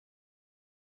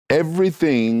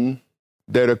everything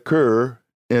that occur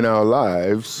in our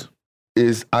lives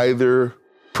is either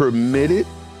permitted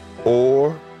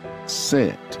or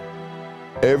sent.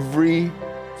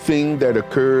 Everything that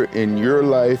occur in your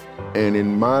life and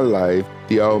in my life,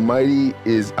 the Almighty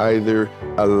is either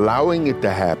allowing it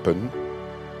to happen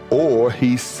or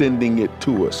He's sending it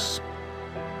to us.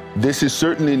 This is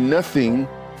certainly nothing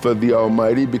for the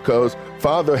Almighty, because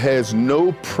Father has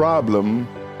no problem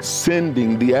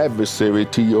sending the adversary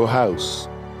to your house.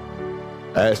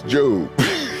 Ask Job.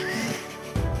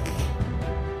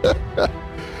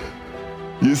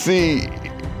 You see,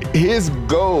 His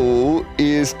goal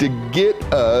is to get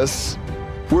us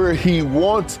where He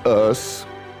wants us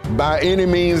by any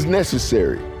means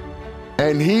necessary.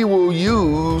 And He will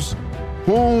use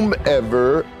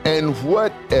whomever and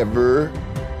whatever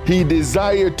He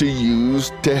desired to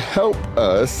use to help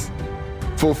us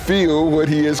fulfill what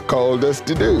He has called us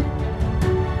to do.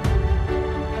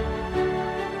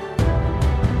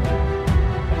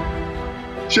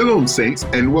 Shalom, saints,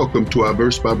 and welcome to our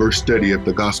verse-by-verse study of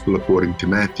the Gospel according to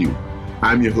Matthew.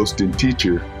 I'm your host and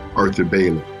teacher, Arthur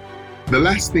Bailey. The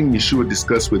last thing Yeshua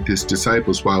discussed with His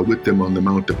disciples while with them on the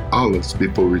Mount of Olives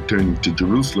before returning to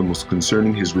Jerusalem was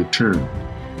concerning His return.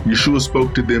 Yeshua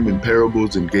spoke to them in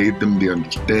parables and gave them the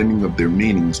understanding of their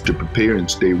meanings to prepare and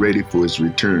stay ready for His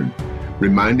return,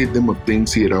 reminded them of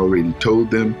things He had already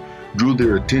told them, drew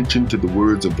their attention to the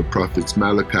words of the prophets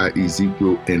Malachi,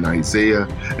 Ezekiel, and Isaiah,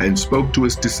 and spoke to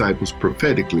His disciples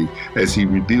prophetically as He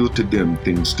revealed to them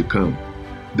things to come.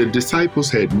 The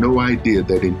disciples had no idea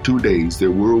that in 2 days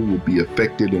their world would be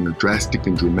affected in a drastic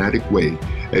and dramatic way,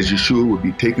 as Yeshua would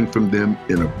be taken from them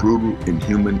in a brutal,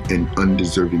 inhuman, and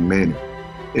undeserving manner.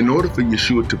 In order for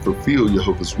Yeshua to fulfill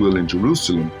Jehovah's will in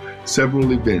Jerusalem,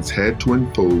 several events had to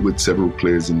unfold with several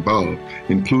players involved,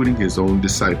 including His own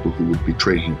disciple who would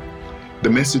betray Him. The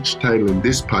message title in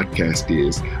this podcast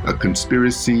is A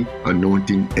Conspiracy,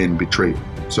 Anointing, and Betrayal.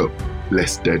 So,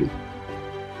 let's study.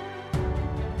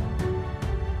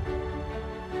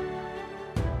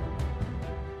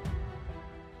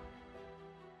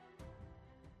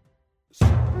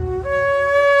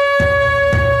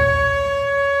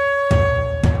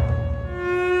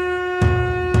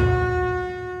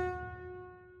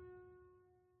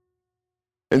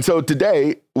 And so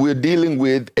today we're dealing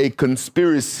with a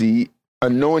conspiracy,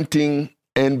 anointing,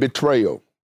 and betrayal.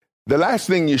 The last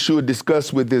thing Yeshua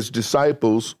discussed with His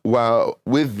disciples while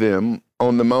with them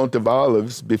on the Mount of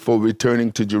Olives before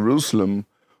returning to Jerusalem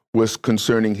was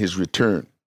concerning His return.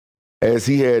 As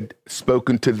He had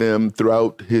spoken to them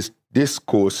throughout His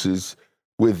discourses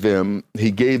with them, He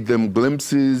gave them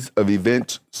glimpses of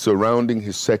events surrounding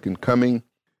His second coming,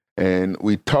 and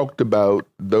we talked about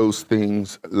those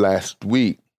things last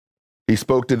week. He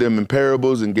spoke to them in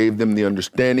parables and gave them the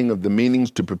understanding of the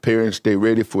meanings to prepare and stay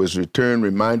ready for His return,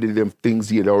 reminded them of things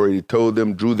He had already told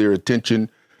them, drew their attention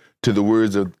to the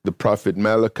words of the prophet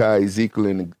Malachi,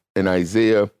 Ezekiel, and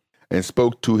Isaiah, and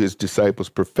spoke to His disciples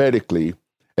prophetically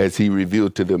as He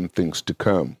revealed to them things to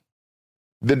come.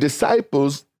 The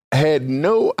disciples had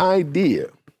no idea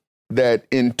that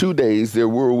in 2 days their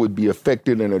world would be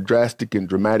affected in a drastic and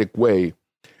dramatic way,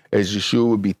 as Yeshua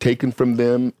would be taken from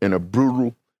them in a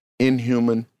brutal,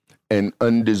 inhuman, and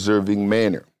undeserving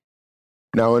manner.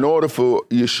 Now, in order for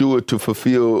Yeshua to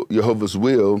fulfill Jehovah's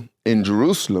will in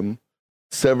Jerusalem,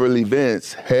 several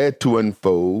events had to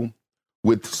unfold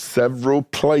with several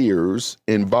players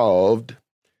involved,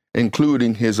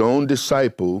 including His own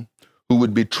disciple who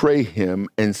would betray Him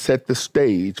and set the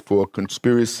stage for a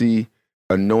conspiracy,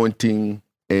 anointing,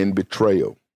 and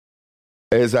betrayal.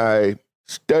 As I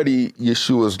study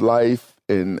Yeshua's life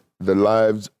and the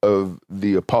lives of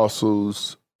the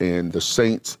apostles and the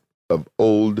saints of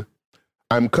old,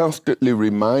 I'm constantly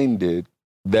reminded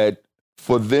that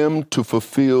for them to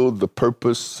fulfill the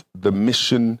purpose, the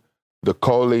mission, the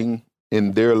calling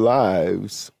in their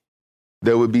lives,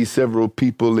 there would be several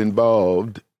people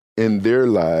involved in their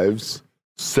lives,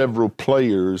 several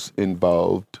players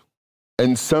involved.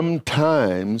 And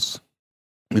sometimes,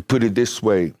 we put it this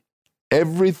way,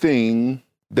 everything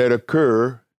that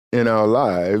occur in our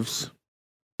lives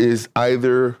is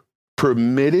either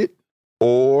permitted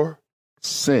or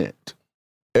sent.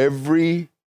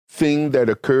 Everything that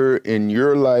occur in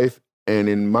your life and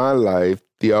in my life,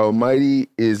 the Almighty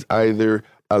is either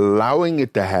allowing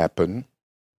it to happen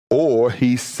or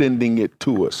He's sending it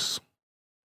to us.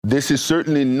 This is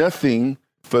certainly nothing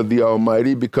for the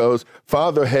Almighty, because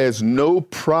Father has no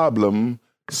problem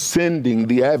sending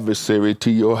the adversary to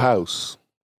your house.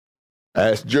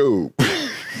 Ask Job.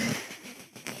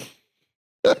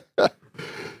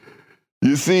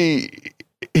 You see,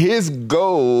 His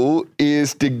goal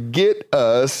is to get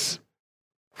us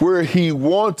where he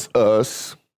wants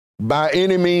us by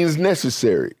any means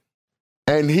necessary.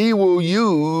 And he will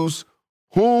use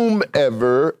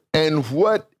whomever and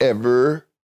whatever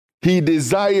he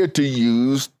desired to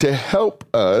use to help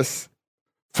us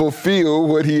fulfill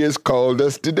what he has called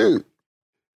us to do.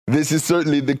 This is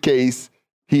certainly the case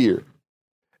here.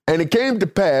 And it came to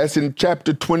pass in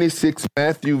chapter 26,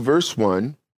 Matthew, verse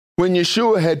 1, when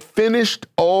Yeshua had finished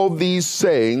all these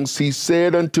sayings, he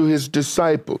said unto his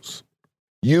disciples,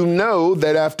 you know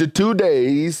that after 2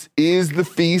 days is the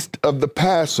feast of the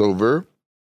Passover,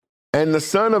 and the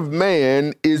Son of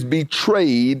Man is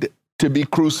betrayed to be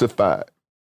crucified.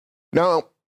 Now,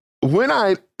 when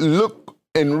I look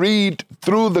and read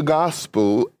through the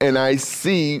gospel and I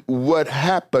see what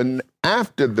happened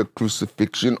after the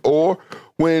crucifixion, or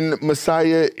when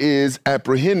Messiah is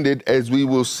apprehended, as we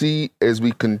will see as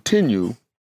we continue,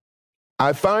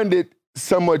 I find it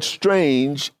somewhat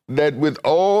strange that with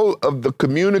all of the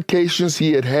communications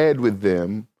he had had with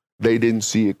them, they didn't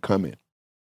see it coming.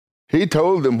 He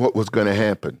told them what was going to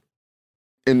happen.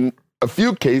 In a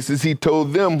few cases, he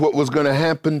told them what was going to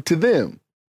happen to them.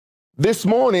 This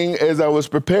morning, as I was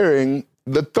preparing,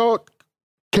 the thought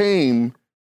came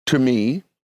to me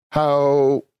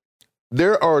how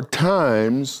there are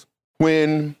times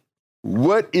when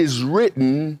what is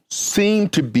written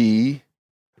seems to be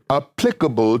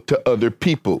applicable to other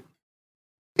people.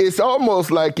 It's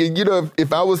almost like,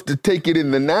 if I was to take it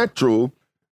in the natural,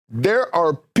 there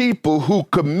are people who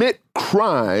commit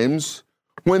crimes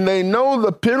when they know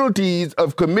the penalties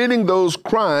of committing those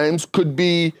crimes could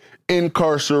be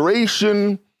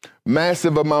incarceration,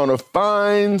 massive amount of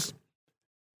fines,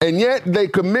 and yet they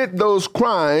commit those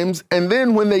crimes, and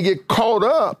then when they get caught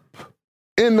up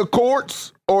in the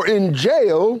courts or in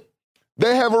jail,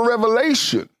 they have a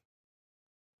revelation.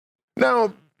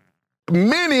 Now,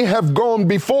 many have gone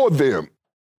before them,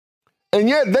 and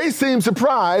yet they seem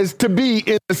surprised to be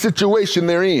in the situation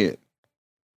they're in.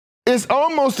 It's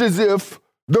almost as if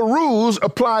the rules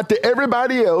apply to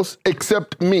everybody else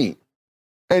except me.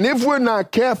 And if we're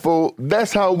not careful,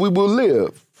 that's how we will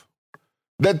live.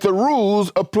 That the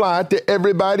rules apply to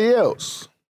everybody else.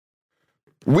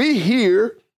 We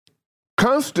hear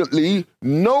constantly,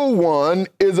 no one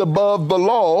is above the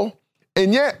law,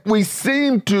 and yet we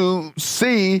seem to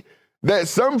see that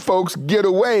some folks get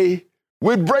away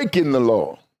with breaking the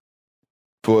law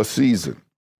for a season.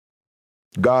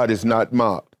 God is not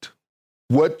mocked.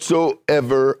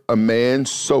 Whatsoever a man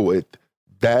soweth,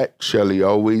 that shall he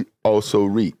always also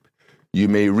reap. You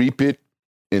may reap it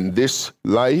in this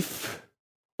life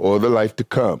or the life to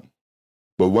come.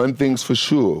 But one thing's for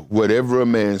sure, whatever a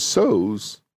man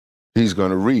sows, he's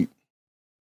going to reap.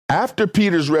 After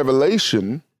Peter's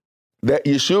revelation that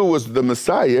Yeshua was the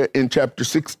Messiah in chapter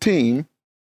 16,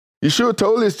 Yeshua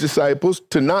told his disciples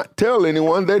to not tell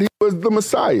anyone that he was the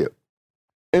Messiah.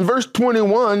 In verse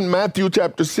 21, Matthew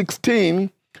chapter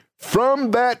 16,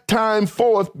 from that time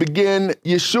forth began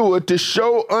Yeshua to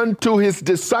show unto his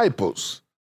disciples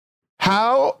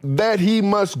how that he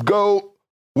must go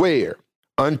where?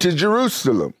 Unto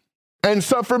Jerusalem, and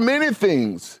suffer many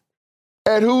things,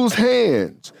 at whose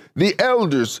hands the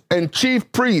elders and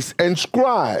chief priests and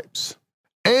scribes,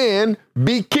 and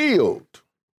be killed,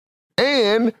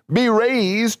 and be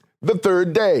raised the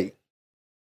third day.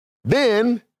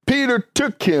 Then Peter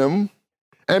took him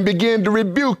and began to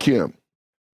rebuke him.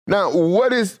 Now,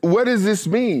 what does this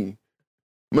mean?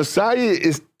 Messiah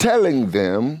is telling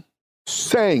them,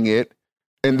 saying it,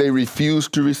 and they refuse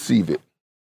to receive it.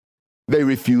 They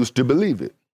refuse to believe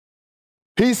it.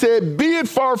 He said, be it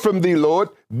far from thee, Lord,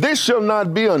 this shall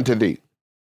not be unto thee.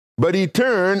 But he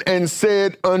turned and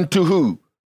said unto who?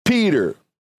 Peter,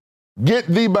 get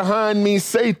thee behind me,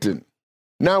 Satan.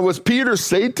 Now, was Peter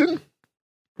Satan?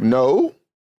 No.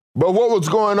 But what was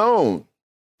going on?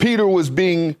 Peter was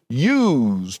being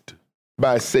used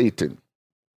by Satan.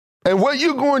 And what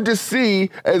you're going to see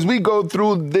as we go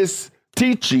through this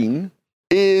teaching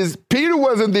is Peter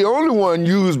wasn't the only one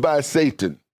used by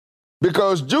Satan,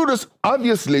 because Judas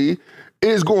obviously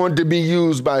is going to be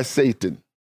used by Satan.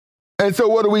 And so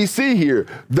what do we see here?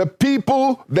 The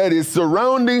people that is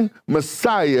surrounding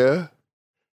Messiah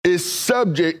is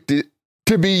subject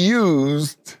to be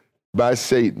used by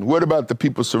Satan. What about the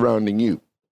people surrounding you?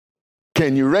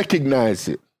 Can you recognize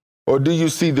it? Or do you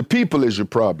see the people as your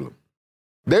problem?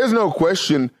 There's no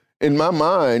question in my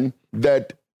mind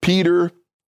that Peter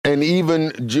and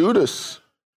even Judas,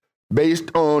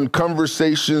 based on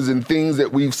conversations and things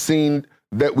that we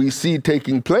see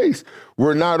taking place,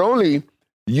 were not only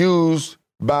used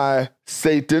by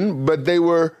Satan, but they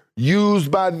were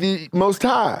used by the Most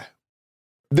High.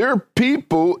 there are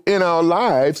people in our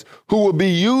lives who will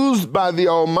be used by the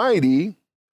Almighty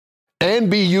and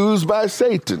be used by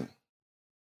Satan.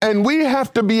 And we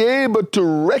have to be able to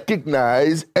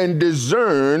recognize and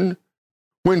discern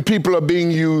when people are being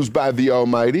used by the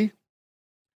Almighty,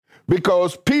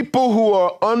 because people who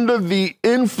are under the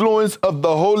influence of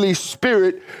the Holy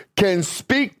Spirit can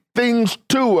speak things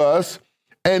to us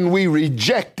and we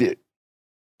reject it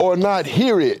or not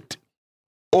hear it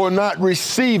or not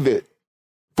receive it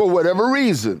for whatever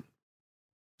reason.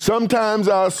 Sometimes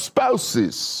our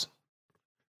spouses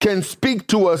can speak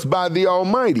to us by the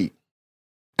Almighty.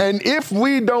 And if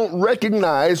we don't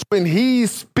recognize when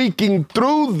He's speaking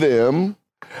through them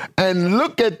and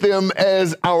look at them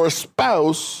as our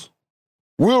spouse,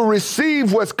 we'll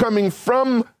receive what's coming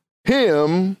from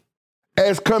Him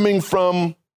as coming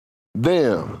from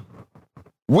them.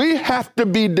 We have to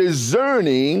be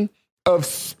discerning of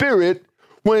spirit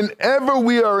whenever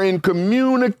we are in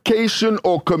communication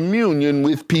or communion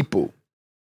with people.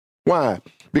 Why?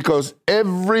 Because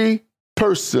every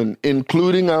person,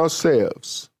 including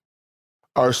ourselves,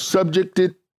 are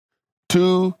subjected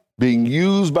to being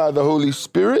used by the Holy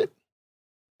Spirit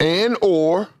and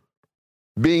or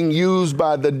being used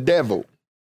by the devil.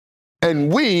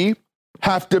 And we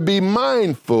have to be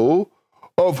mindful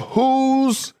of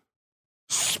whose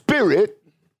spirit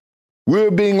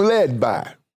we're being led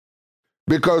by.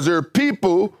 Because there are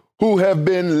people who have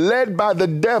been led by the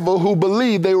devil who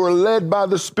believe they were led by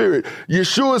the Spirit.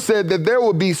 Yeshua said that there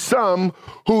will be some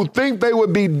who think they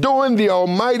would be doing the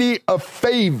Almighty a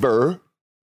favor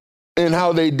in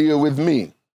how they deal with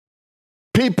me.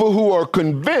 People who are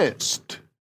convinced.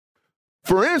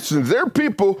 For instance, there are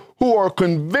people who are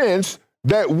convinced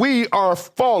that we are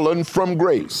fallen from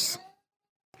grace.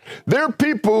 There are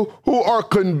people who are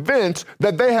convinced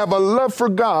that they have a love for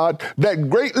God that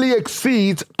greatly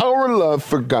exceeds our love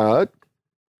for God,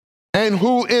 and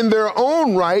who in their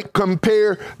own right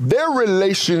compare their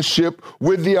relationship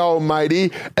with the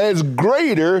Almighty as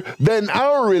greater than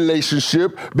our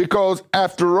relationship, because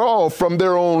after all, from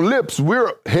their own lips,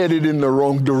 we're headed in the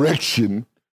wrong direction.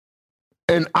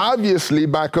 And obviously,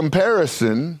 by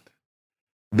comparison,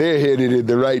 they're headed in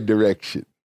the right direction.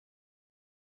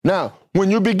 Now,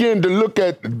 when you begin to look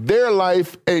at their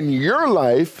life and your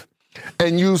life,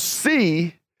 and you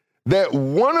see that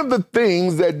one of the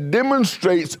things that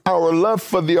demonstrates our love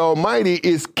for the Almighty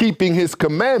is keeping His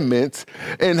commandments,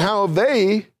 and how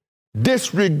they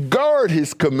disregard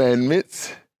His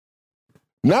commandments,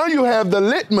 now you have the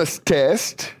litmus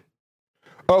test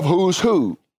of who's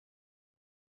who.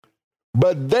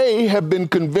 But they have been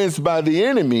convinced by the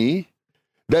enemy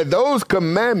that those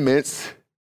commandments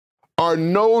are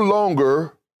no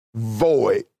longer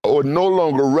void or no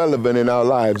longer relevant in our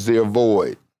lives. They are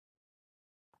void.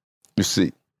 You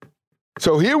see.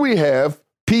 So here we have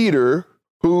Peter,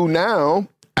 who now,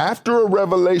 after a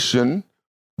revelation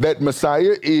that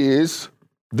Messiah is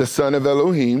the Son of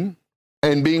Elohim,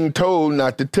 and being told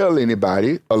not to tell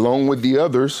anybody, along with the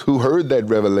others who heard that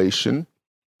revelation,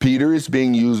 Peter is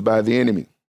being used by the enemy.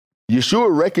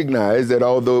 Yeshua recognized that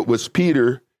although it was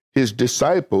Peter, his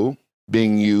disciple,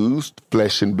 being used,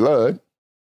 flesh and blood,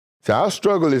 so our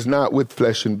struggle is not with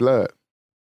flesh and blood.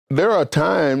 There are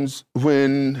times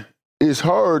when it's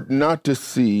hard not to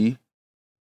see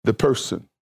the person,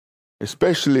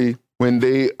 especially when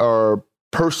they are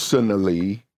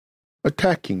personally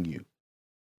attacking you,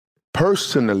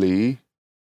 personally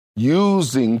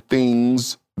using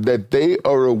things that they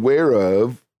are aware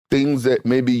of, things that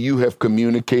maybe you have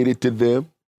communicated to them,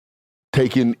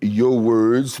 taking your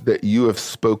words that you have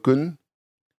spoken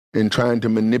and trying to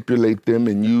manipulate them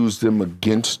and use them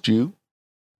against you.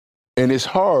 And it's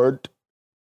hard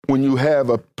when you have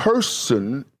a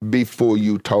person before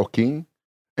you talking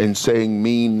and saying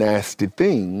mean, nasty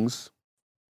things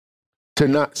to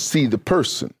not see the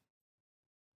person.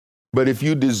 But if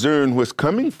you discern what's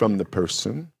coming from the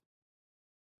person,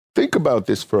 think about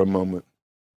this for a moment.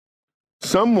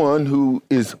 Someone who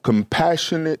is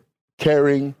compassionate,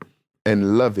 caring,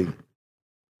 and loving.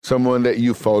 Someone that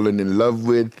you've fallen in love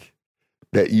with,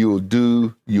 that you'll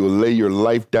lay your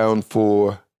life down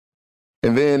for.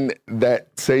 And then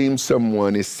that same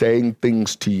someone is saying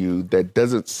things to you that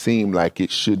doesn't seem like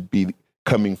it should be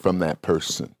coming from that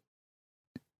person.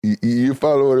 You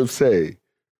follow what I'm saying?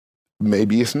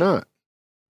 Maybe it's not.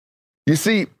 You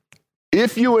see,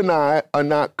 if you and I are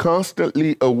not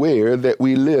constantly aware that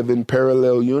we live in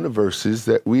parallel universes,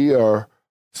 that we are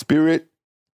spirit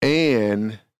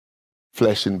and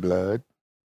flesh and blood,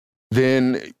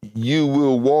 then you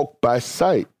will walk by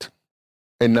sight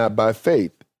and not by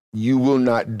faith. You will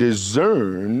not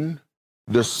discern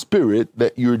the spirit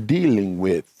that you're dealing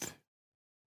with.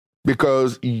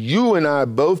 because you and I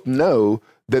both know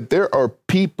that there are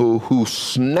people who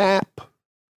snap,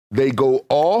 they go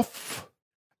off,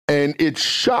 and it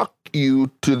shocked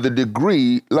you to the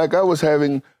degree, like I was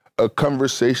having a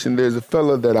conversation. There's a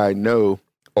fellow that I know,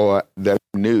 or that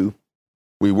I knew.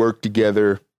 We worked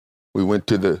together. We went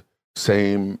to the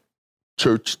same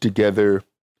church together.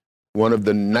 One of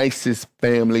the nicest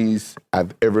families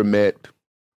I've ever met.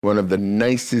 One of the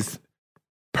nicest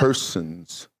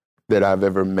persons that I've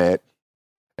ever met.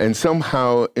 And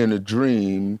somehow in a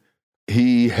dream,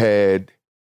 he had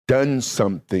done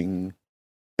something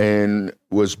and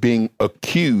was being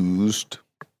accused.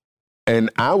 And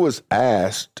I was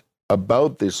asked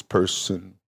about this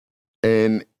person.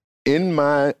 And in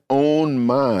my own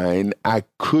mind, I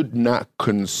could not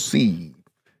conceive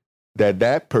that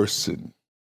that person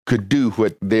could do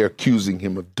what they're accusing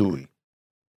him of doing.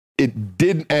 It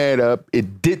didn't add up.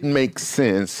 It didn't make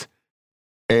sense.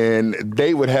 And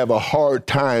they would have a hard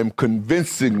time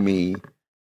convincing me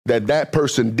that that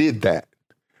person did that,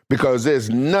 because there's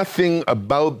nothing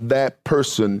about that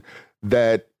person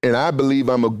that, and I believe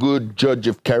I'm a good judge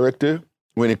of character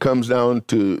when it comes down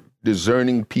to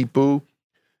discerning people.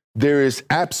 There is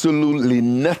absolutely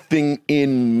nothing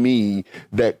in me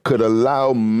that could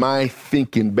allow my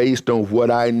thinking based on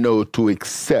what I know to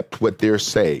accept what they're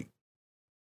saying.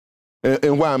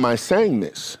 And why am I saying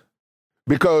this?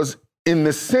 Because in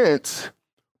the sense,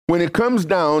 when it comes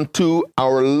down to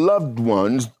our loved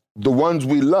ones, the ones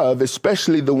we love,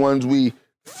 especially the ones we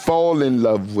fall in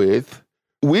love with,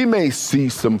 we may see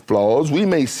some flaws, we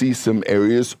may see some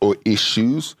areas or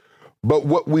issues, but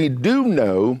what we do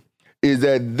know is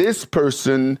that this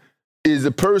person is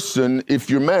a person, if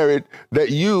you're married,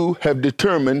 that you have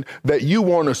determined that you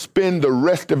want to spend the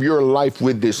rest of your life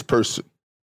with this person.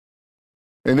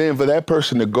 And then for that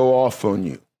person to go off on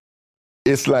you,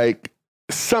 it's like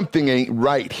something ain't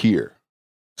right here.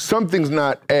 Something's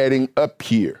not adding up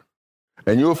here.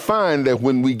 And you'll find that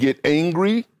when we get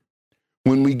angry,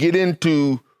 when we get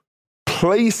into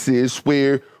places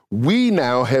where we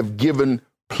now have given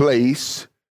place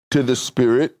to the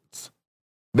spirits,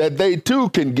 that they too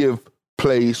can give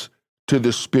place to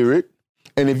the spirit.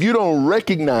 And if you don't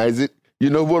recognize it, you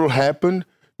know what'll happen?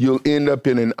 You'll end up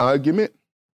in an argument.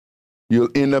 You'll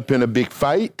end up in a big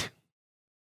fight.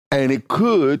 And it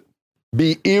could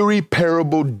be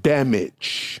irreparable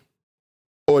damage,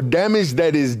 or damage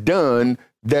that is done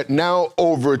that now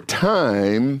over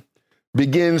time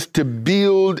begins to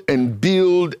build and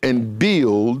build and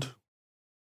build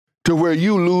to where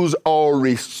you lose all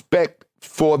respect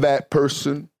for that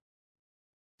person.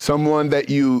 Someone that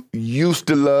you used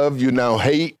to love, you now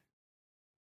hate.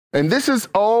 And this is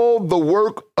all the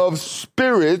work of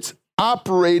spirits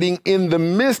operating in the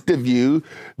midst of you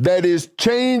that is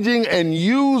changing and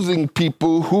using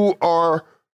people who are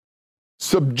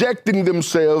subjecting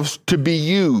themselves to be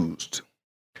used.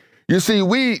 You see,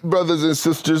 we, brothers and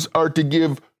sisters, are to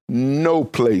give no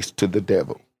place to the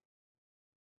devil,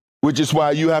 which is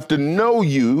why you have to know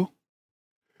you.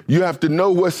 You have to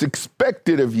know what's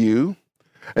expected of you.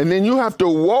 And then you have to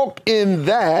walk in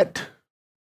that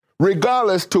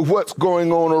regardless to what's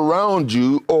going on around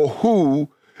you or who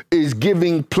is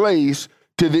giving place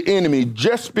to the enemy.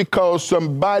 Just because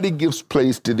somebody gives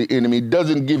place to the enemy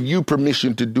doesn't give you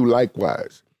permission to do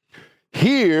likewise.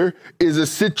 Here is a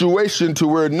situation to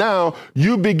where now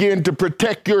you begin to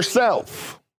protect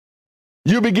yourself.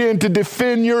 You begin to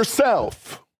defend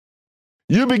yourself.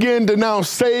 You begin to now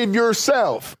save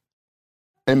yourself.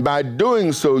 And by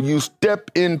doing so, you step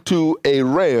into a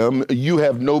realm you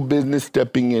have no business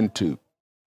stepping into.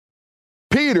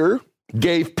 Peter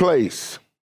gave place.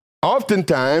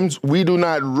 Oftentimes, we do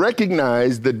not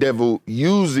recognize the devil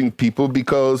using people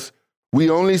because we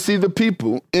only see the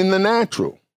people in the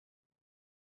natural.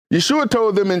 Yeshua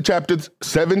told them in chapter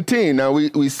 17, now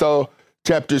we saw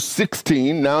chapter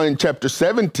 16, now in chapter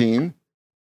 17,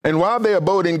 and while they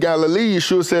abode in Galilee,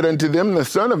 Yeshua said unto them, the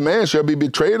Son of Man shall be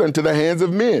betrayed unto the hands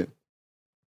of men,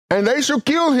 and they shall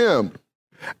kill him.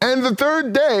 And the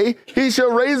third day he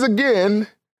shall raise again,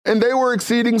 and they were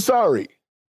exceeding sorry.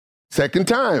 Second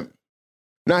time.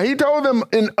 Now he told them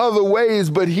in other ways,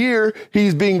 but here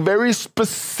he's being very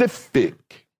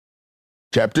specific.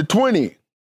 Chapter 20.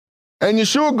 And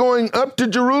Yeshua going up to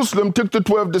Jerusalem took the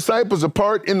 12 disciples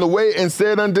apart in the way and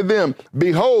said unto them,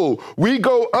 behold, we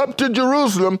go up to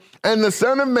Jerusalem, and the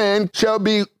Son of Man shall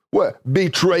be what?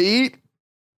 Betrayed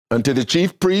unto the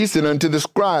chief priests and unto the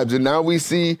scribes. And now we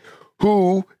see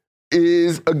who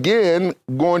is again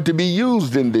going to be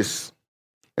used in this.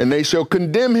 And they shall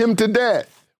condemn him to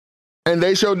death. And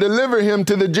they shall deliver him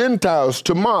to the Gentiles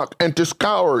to mock and to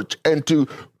scourge and to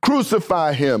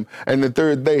crucify him. And the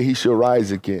third day he shall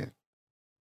rise again.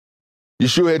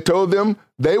 Yeshua had told them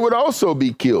they would also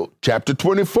be killed. Chapter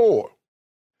 24.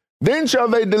 Then shall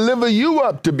they deliver you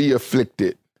up to be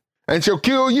afflicted and shall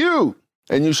kill you.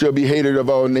 And you shall be hated of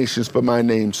all nations for my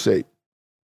name's sake.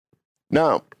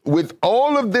 Now, with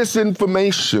all of this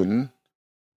information,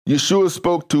 Yeshua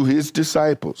spoke to his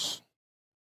disciples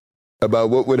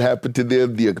about what would happen to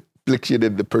them, the affliction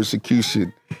and the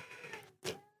persecution.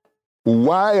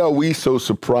 Why are we so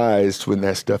surprised when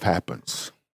that stuff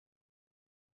happens?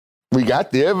 We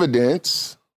got the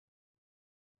evidence.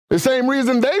 The same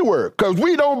reason they were, because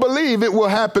we don't believe it will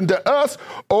happen to us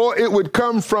or it would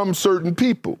come from certain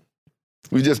people.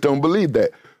 We just don't believe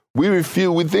that. We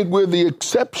think we're the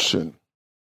exception.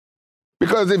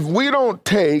 Because if we don't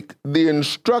take the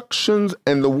instructions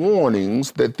and the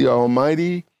warnings that the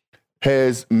Almighty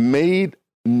has made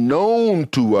known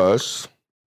to us,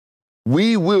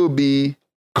 we will be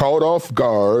caught off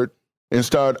guard and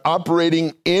start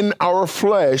operating in our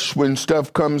flesh when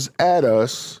stuff comes at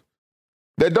us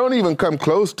that don't even come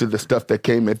close to the stuff that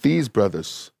came at these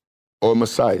brothers or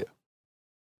Messiah.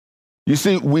 You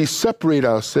see, we separate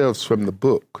ourselves from the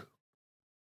book.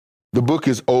 The book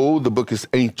is old, the book is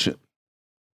ancient.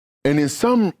 And in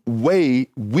some way,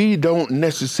 we don't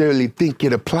necessarily think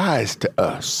it applies to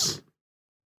us.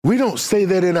 We don't say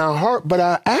that in our heart, but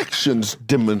our actions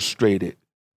demonstrate it.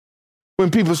 When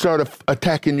people start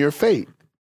attacking your faith,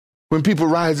 when people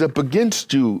rise up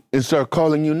against you and start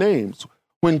calling you names,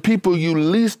 when people you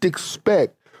least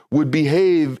expect would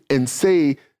behave and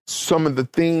say some of the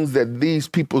things that these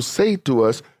people say to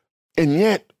us, and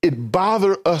yet it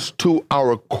bothers us to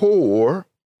our core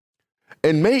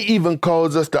and may even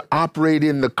cause us to operate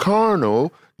in the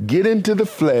carnal, get into the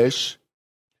flesh,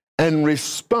 and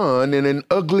respond in an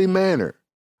ugly manner,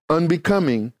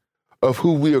 unbecoming of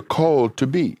who we are called to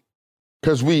be.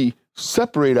 Because we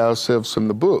separate ourselves from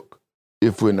the book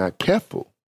if we're not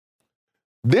careful.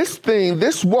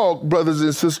 This walk, brothers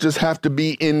and sisters, have to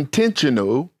be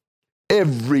intentional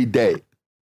every day,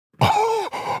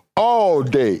 all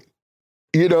day.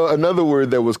 You know, another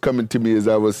word that was coming to me as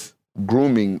I was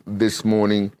grooming this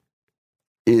morning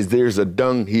is there's a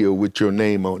dunghill with your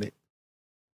name on it.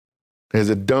 There's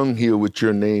a dunghill with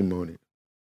your name on it.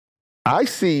 I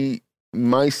see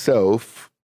myself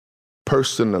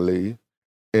personally,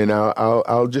 and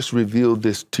I'll just reveal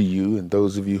this to you and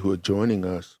those of you who are joining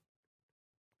us.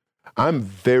 I'm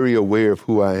very aware of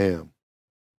who I am.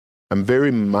 I'm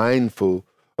very mindful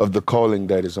of the calling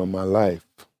that is on my life.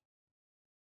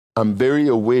 I'm very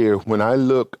aware when I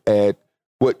look at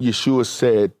what Yeshua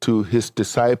said to his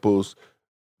disciples,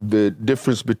 the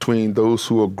difference between those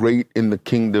who are great in the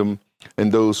kingdom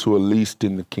and those who are least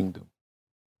in the kingdom.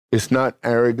 It's not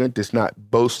arrogant, it's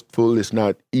not boastful, it's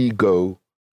not ego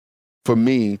for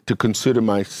me to consider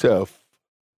myself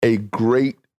a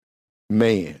great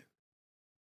man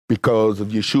because of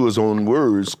Yeshua's own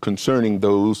words concerning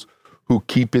those who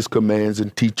keep his commands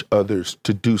and teach others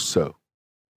to do so.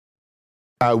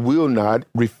 I will not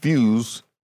refuse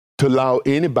to allow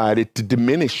anybody to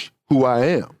diminish who I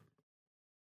am.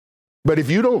 But if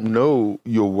you don't know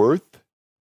your worth,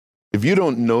 if you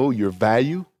don't know your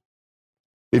value,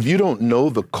 if you don't know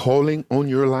the calling on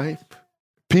your life,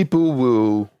 people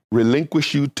will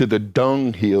relinquish you to the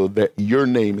dunghill that your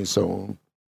name is on.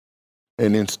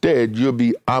 And instead, you'll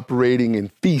be operating in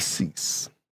feces,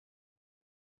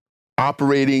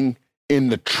 operating in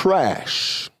the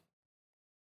trash,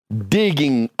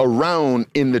 digging around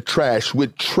in the trash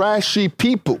with trashy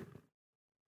people.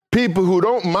 People who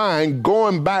don't mind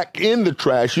going back in the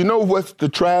trash. You know what's the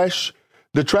trash?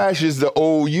 The trash is the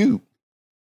old you.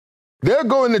 They'll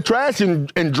go in the trash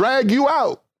and drag you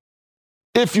out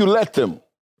if you let them.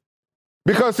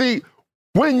 Because see,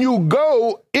 when you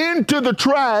go into the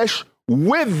trash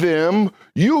with them,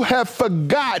 you have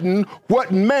forgotten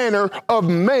what manner of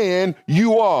man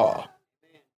you are.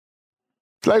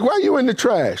 It's like, why are you in the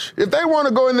trash? If they want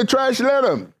to go in the trash, let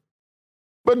them.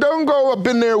 But don't go up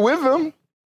in there with them.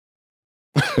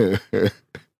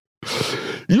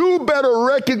 You better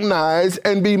recognize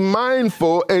and be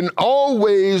mindful and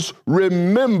always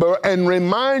remember and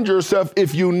remind yourself,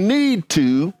 if you need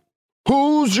to,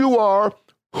 whose you are,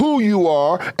 who you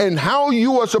are, and how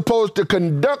you are supposed to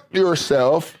conduct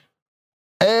yourself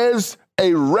as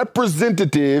a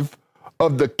representative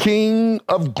of the King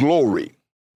of Glory.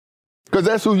 Because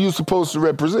that's who you're supposed to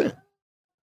represent.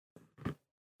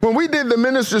 When we did the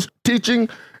ministers' teaching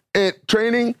and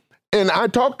training, and I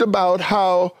talked about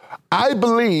how I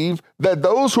believe that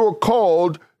those who are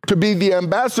called to be the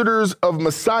ambassadors of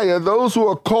Messiah, those who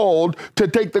are called to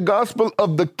take the gospel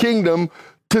of the kingdom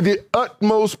to the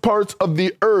utmost parts of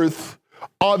the earth,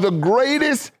 are the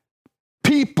greatest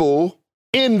people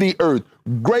in the earth,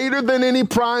 greater than any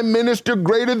prime minister,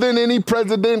 greater than any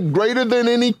president, greater than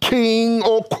any king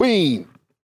or queen.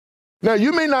 Now,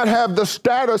 you may not have the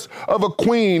status of a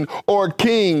queen or a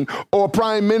king or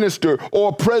prime minister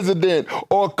or president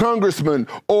or congressman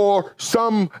or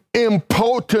some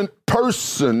important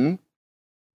person,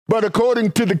 but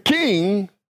according to the king,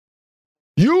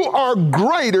 you are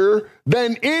greater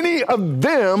than any of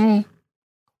them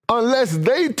unless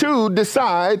they too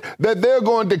decide that they're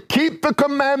going to keep the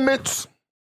commandments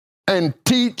and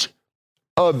teach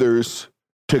others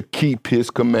to keep his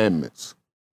commandments.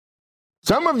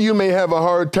 Some of you may have a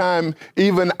hard time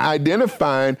even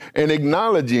identifying and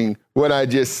acknowledging what I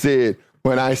just said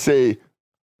when I say,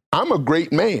 I'm a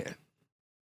great man.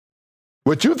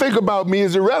 What you think about me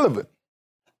is irrelevant.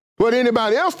 What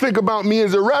anybody else think about me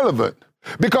is irrelevant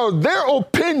because their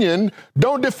opinion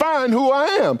don't define who I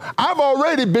am. I've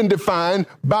already been defined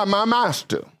by my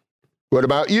master. What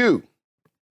about you?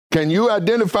 Can you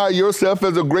identify yourself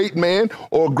as a great man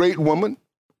or a great woman?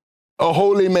 A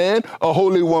holy man, a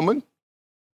holy woman?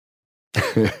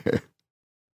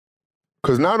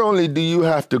 Because not only do you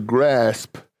have to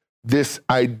grasp this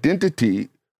identity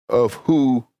of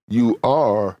who you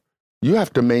are, you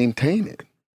have to maintain it.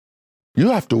 You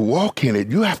have to walk in it.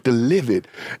 You have to live it.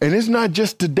 And it's not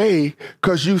just today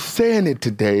because you're saying it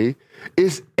today.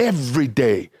 It's every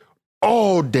day,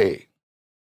 all day.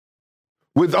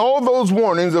 With all those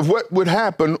warnings of what would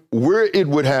happen, where it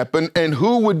would happen, and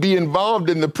who would be involved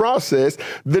in the process,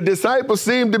 the disciples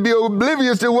seemed to be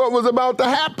oblivious to what was about to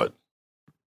happen.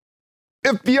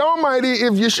 If the Almighty,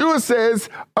 if Yeshua says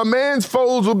a man's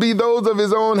foes will be those of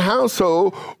his own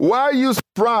household, why are you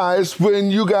surprised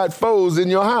when you got foes in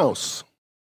your house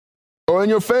or in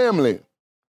your family?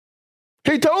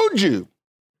 He told you.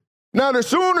 Now, the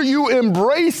sooner you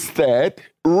embrace that,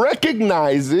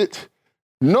 recognize it,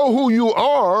 know who you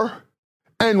are,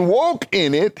 and walk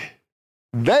in it,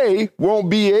 they won't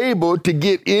be able to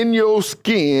get in your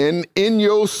skin, in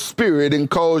your spirit, and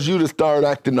cause you to start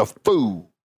acting a fool.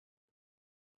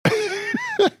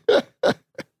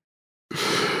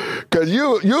 Because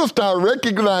you'll start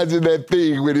recognizing that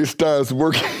thing when it starts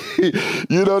working.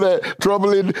 You know that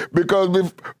troubling,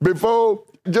 because before,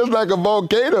 just like a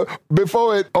volcano,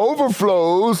 before it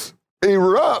overflows,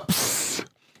 erupts,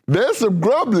 there's some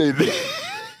grumbling.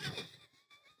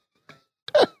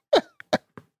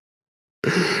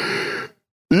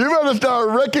 You better start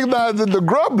recognizing the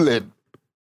grumbling,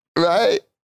 right?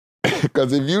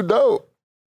 Because if you don't,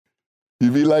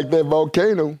 you be like that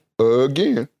volcano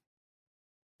again.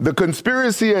 The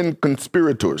conspiracy and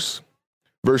conspirators.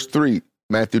 Verse 3,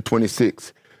 Matthew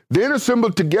 26. Then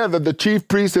assembled together the chief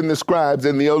priests and the scribes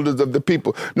and the elders of the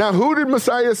people. Now, who did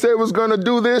Messiah say was going to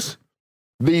do this?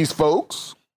 These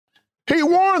folks. He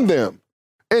warned them.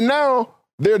 And now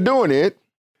they're doing it.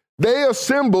 They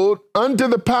assembled unto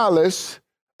the palace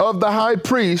of the high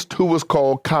priest who was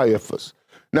called Caiaphas.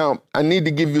 Now, I need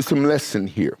to give you some lesson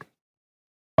here.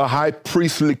 A high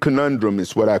priestly conundrum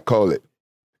is what I call it.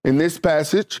 In this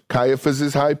passage, Caiaphas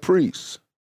is high priest.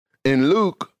 In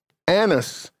Luke,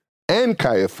 Annas and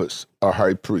Caiaphas are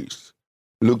high priests.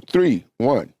 Luke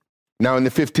 3:1. Now in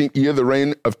the 15th year, the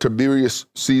reign of Tiberius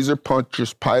Caesar,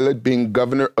 Pontius Pilate being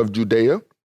governor of Judea,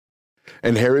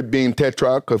 and Herod being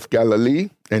tetrarch of Galilee,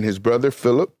 and his brother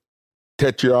Philip,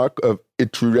 tetrarch of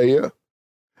Iturea,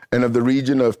 and of the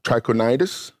region of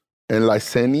Trachonitis, and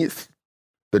Lysanias,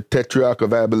 the tetrarch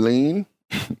of Abilene,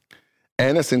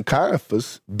 Annas and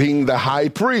Caiaphas being the high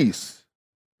priests.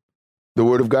 The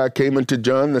word of God came unto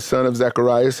John, the son of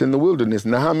Zacharias, in the wilderness.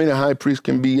 Now, how many high priests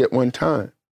can be at one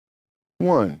time?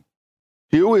 One.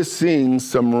 Here we're seeing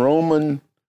some Roman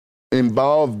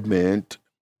involvement,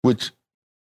 which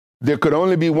there could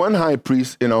only be one high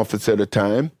priest in office at a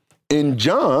time. In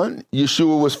John,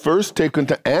 Yeshua was first taken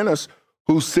to Annas,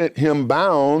 who sent him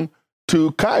bound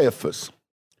to Caiaphas.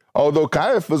 Although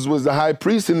Caiaphas was the high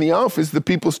priest in the office, the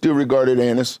people still regarded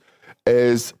Annas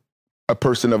as a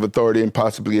person of authority and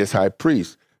possibly as high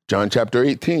priest. John chapter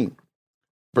 18,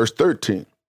 verse 13.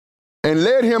 And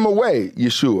led him away,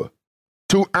 Yeshua,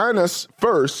 to Annas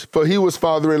first, for he was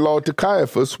father-in-law to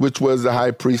Caiaphas, which was the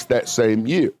high priest that same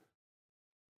year.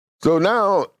 So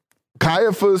now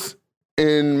Caiaphas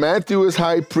in Matthew is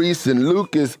high priest, and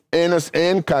Luke is Annas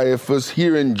and Caiaphas.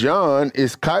 Here in John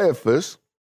is Caiaphas.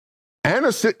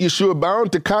 Annas sent Yeshua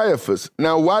bound to Caiaphas.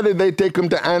 Now, why did they take him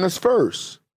to Annas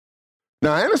first?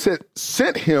 Now, Annas had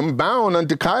sent him bound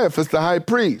unto Caiaphas, the high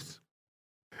priest.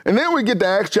 And then we get to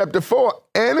Acts chapter 4.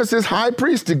 Annas is high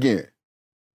priest again.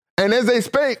 And as they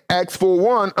spake, Acts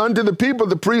 4:1, unto the people,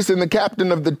 the priests and the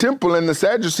captain of the temple and the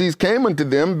Sadducees came unto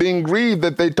them, being grieved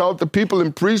that they taught the people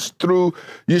and preached through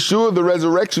Yeshua the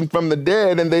resurrection from the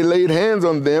dead. And they laid hands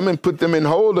on them and put them in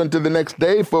hold unto the next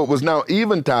day, for it was now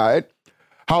eventide.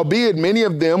 Howbeit, many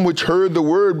of them which heard the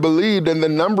word believed, and the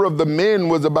number of the men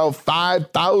was about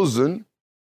 5,000.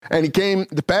 And it came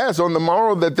to pass on the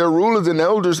morrow that their rulers and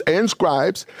elders and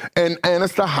scribes, and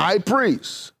Annas the high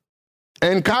priest,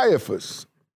 and Caiaphas,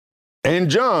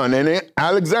 and John, and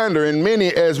Alexander, and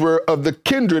many as were of the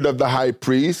kindred of the high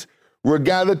priest, were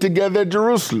gathered together at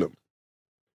Jerusalem.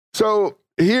 So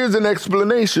here's an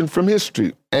explanation from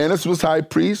history. Annas was high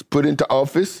priest, put into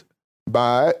office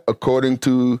by, according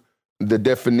to the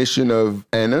definition of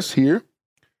Annas here,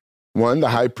 one, the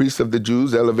high priest of the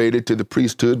Jews, elevated to the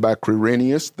priesthood by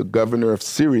Quirinius, the governor of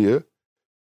Syria,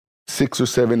 6 or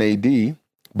 7 AD,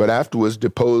 but afterwards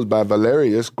deposed by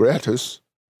Valerius Gratus,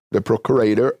 the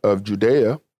procurator of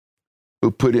Judea,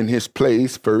 who put in his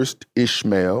place first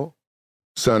Ishmael,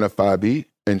 son of Phabi,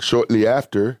 and shortly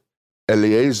after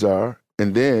Eleazar,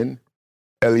 and then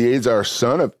Eleazar,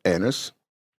 son of Annas.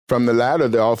 From the latter,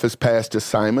 the office passed to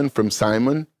Simon, from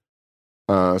Simon,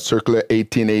 circa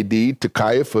 18 AD, to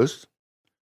Caiaphas.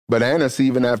 But Annas,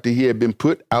 even after he had been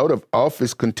put out of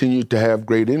office, continued to have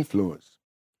great influence.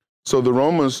 So the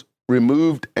Romans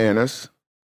removed Annas,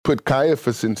 put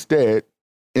Caiaphas instead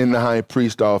in the high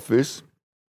priest office,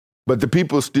 but the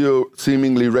people still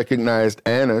seemingly recognized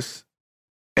Annas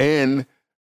and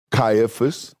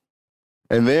Caiaphas.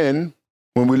 And then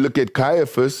when we look at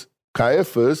Caiaphas,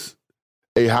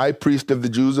 a high priest of the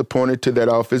Jews appointed to that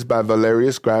office by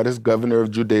Valerius Gratus, governor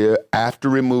of Judea, after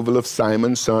removal of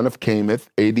Simon, son of Chamath,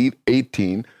 AD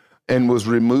 18, and was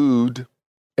removed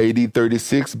AD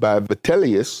 36 by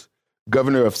Vitellius,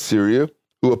 governor of Syria,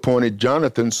 who appointed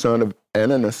Jonathan, son of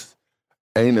Annas,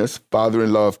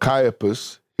 father-in-law of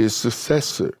Caiaphas, his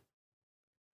successor.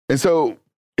 And so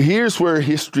here's where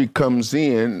history comes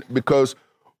in, because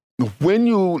when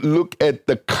you look at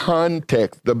the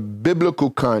context, the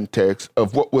biblical context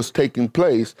of what was taking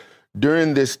place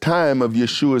during this time of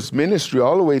Yeshua's ministry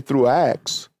all the way through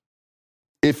Acts,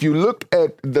 if you look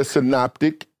at the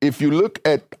synoptic, if you look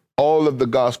at all of the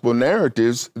gospel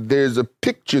narratives, there's a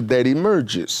picture that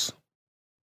emerges.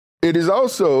 It is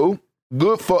also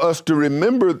good for us to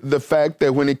remember the fact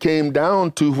that when it came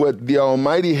down to what the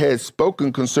Almighty had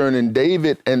spoken concerning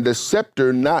David and the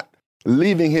scepter not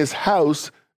leaving his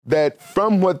house, that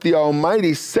from what the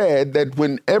Almighty said, that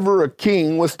whenever a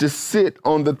king was to sit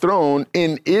on the throne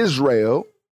in Israel,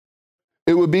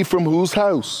 it would be from whose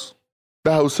house?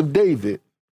 The house of David.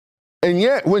 And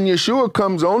yet when Yeshua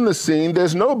comes on the scene,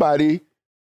 there's nobody.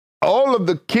 All of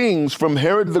the kings from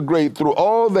Herod the Great through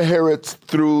all the Herods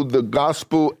through the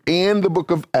gospel and the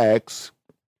book of Acts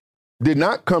did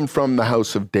not come from the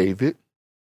house of David,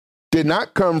 did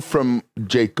not come from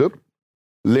Jacob,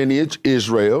 lineage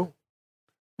Israel,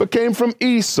 but came from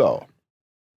Esau.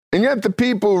 And yet the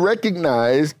people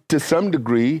recognized to some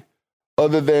degree,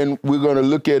 other than we're going to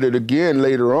look at it again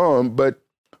later on, but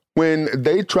when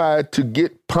they tried to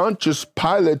get Pontius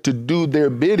Pilate to do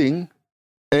their bidding,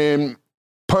 and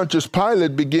Pontius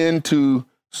Pilate began to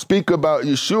speak about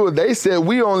Yeshua, they said,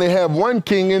 we only have one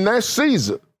king, and that's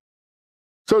Caesar.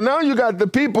 So now you got the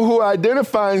people who are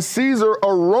identifying Caesar,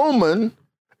 a Roman,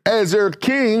 as their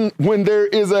king when there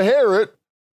is a Herod,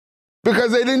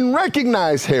 because they didn't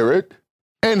recognize Herod.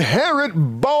 And Herod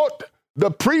bought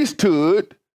the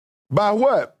priesthood by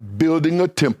what? Building a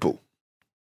temple.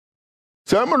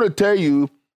 So I'm going to tell you,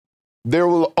 there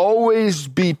will always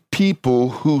be people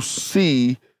who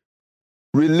see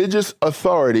religious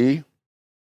authority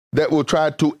that will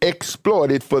try to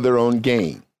exploit it for their own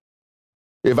gain.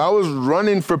 If I was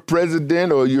running for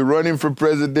president or you're running for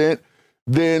president,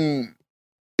 then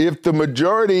if the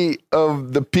majority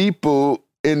of the people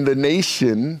in the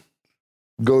nation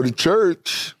go to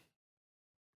church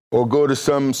or go to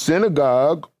some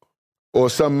synagogue or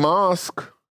some mosque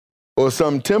or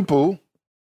some temple,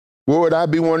 where would I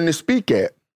be wanting to speak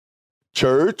at?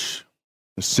 Church,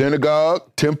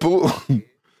 synagogue, temple,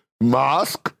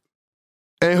 mosque.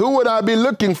 And who would I be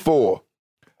looking for?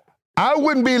 I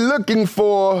wouldn't be looking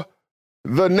for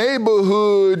the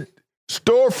neighborhood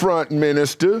storefront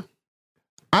minister.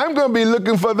 I'm going to be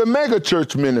looking for the mega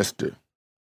church minister,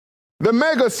 the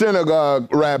mega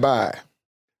synagogue rabbi,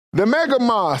 the mega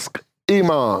mosque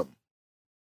imam,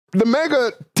 the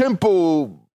mega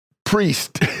temple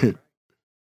priest.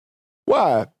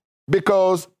 Why?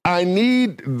 Because I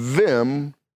need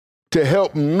them to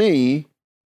help me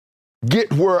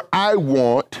get where I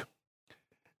want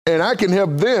and I can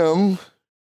help them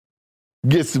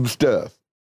get some stuff,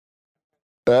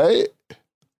 right?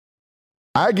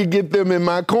 I could get them in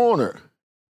my corner.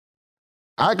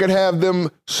 I could have them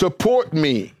support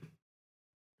me,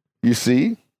 you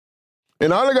see?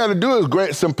 And all I got to do is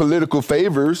grant some political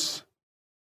favors.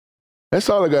 That's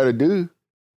all I got to do,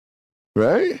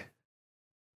 right?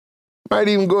 Might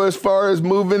even go as far as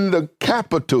moving the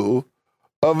capital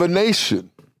of a nation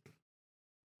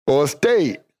or a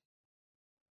state.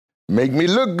 Make me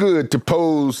look good to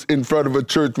pose in front of a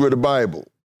church with a Bible.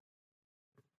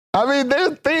 I mean,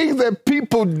 there are things that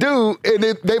people do, and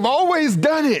they've always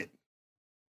done it.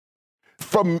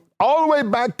 From all the way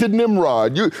back to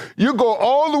Nimrod, you go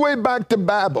all the way back to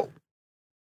Babel,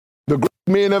 the great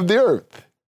men of the earth,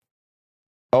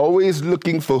 always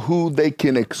looking for who they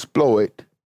can exploit.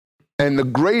 And the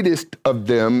greatest of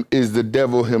them is the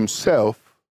devil himself.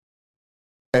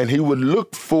 And he would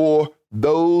look for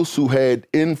those who had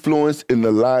influence in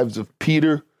the lives of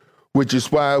Peter, which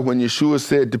is why when Yeshua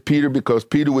said to Peter, because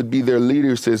Peter would be their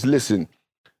leader, says, listen,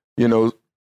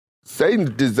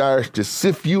 Satan desires to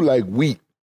sift you like wheat.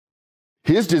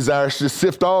 His desire is to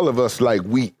sift all of us like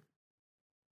wheat.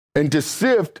 And to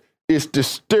sift is to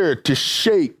stir, to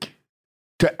shake,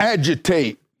 to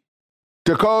agitate,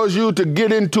 to cause you to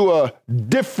get into a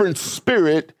different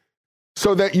spirit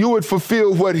so that you would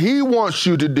fulfill what he wants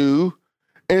you to do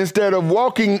instead of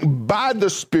walking by the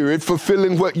Spirit,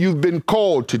 fulfilling what you've been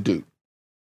called to do.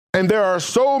 And there are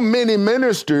so many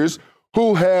ministers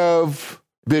who have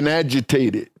been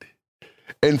agitated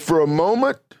and for a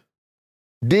moment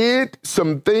did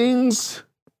some things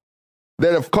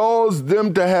that have caused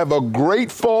them to have a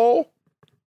great fall.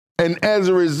 And as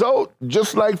a result,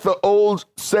 just like the old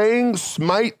saying,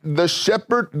 smite the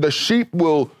shepherd, the sheep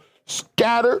will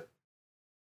scatter.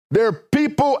 There are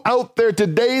people out there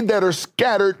today that are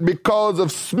scattered because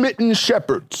of smitten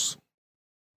shepherds.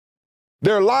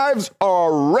 Their lives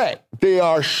are wrecked. They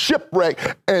are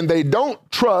shipwrecked, and they don't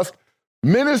trust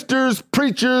ministers,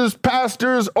 preachers,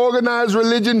 pastors, organized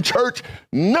religion, church,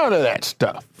 none of that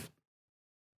stuff.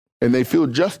 And they feel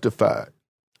justified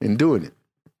in doing it.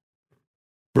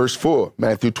 Verse 4,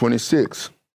 Matthew 26.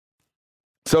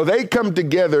 So they come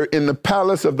together in the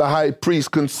palace of the high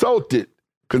priest,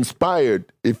 conspired,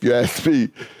 if you ask me,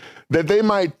 that they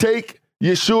might take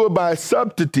Yeshua by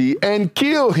subtlety and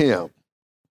kill him.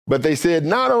 But they said,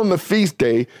 not on the feast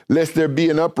day, lest there be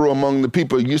an uproar among the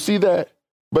people. You see that?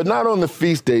 But not on the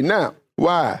feast day. Now,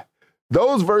 why?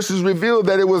 Those verses reveal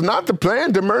that it was not the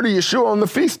plan to murder Yeshua on the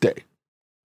feast day.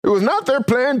 It was not their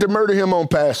plan to murder him on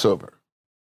Passover.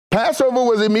 Passover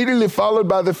was immediately followed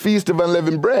by the Feast of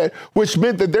Unleavened Bread, which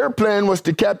meant that their plan was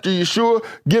to capture Yeshua,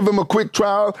 give him a quick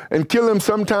trial, and kill him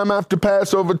sometime after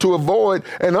Passover to avoid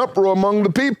an uproar among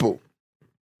the people.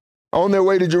 On their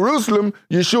way to Jerusalem,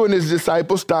 Yeshua and his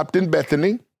disciples stopped in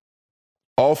Bethany.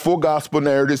 All four gospel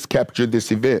narratives capture this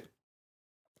event.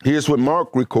 Here's what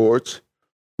Mark records.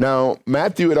 Now,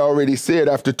 Matthew had already said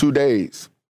after 2 days.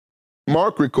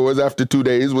 Mark records after 2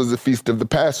 days was the Feast of the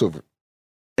Passover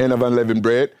and of Unleavened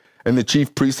Bread. And the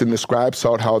chief priests and the scribes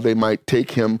sought how they might take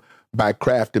him by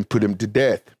craft and put him to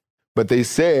death. But they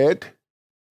said,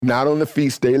 not on the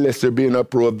feast day, lest there be an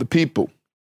uproar of the people.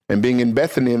 And being in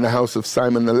Bethany in the house of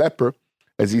Simon the leper,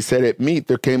 as he sat at meat,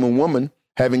 there came a woman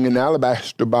having an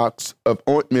alabaster box of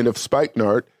ointment of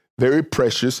spikenard, very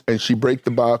precious, and she brake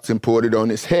the box and poured it on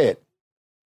his head.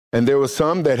 And there were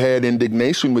some that had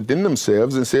indignation within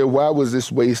themselves and said, why was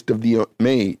this waste of the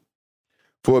made?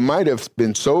 For it might have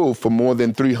been sold for more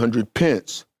than 300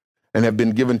 pence and have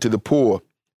been given to the poor.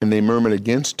 And they murmured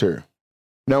against her.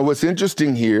 Now, what's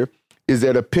interesting here is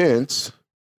that a pence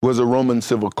was a Roman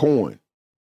civil coin.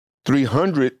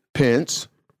 300 pence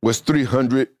was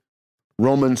 300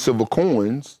 Roman civil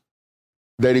coins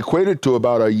that equated to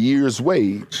about a year's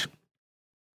wage,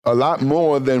 a lot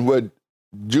more than what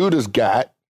Judas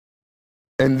got.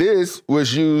 And this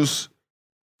was used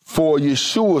for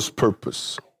Yeshua's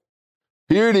purpose.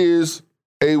 Here it is,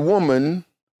 a woman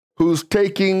who's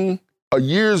taking a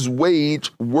year's wage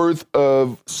worth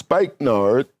of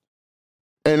spikenard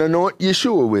and anoint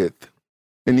Yeshua with.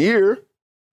 And here,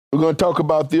 we're going to talk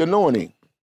about the anointing.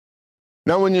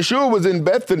 Now, when Yeshua was in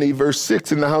Bethany, verse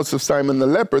 6, in the house of Simon the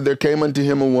leper, there came unto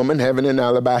him a woman having an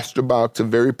alabaster box of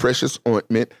very precious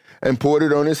ointment and poured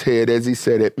it on his head as he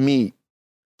sat at meat.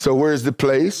 So where's the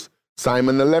place?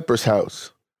 Simon the leper's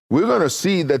house. We're going to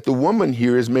see that the woman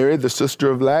here is Mary, the sister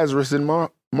of Lazarus and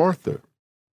Martha.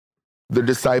 The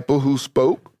disciple who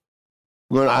spoke,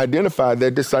 we're going to identify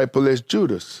that disciple as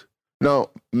Judas. Now,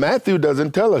 Matthew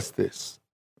doesn't tell us this.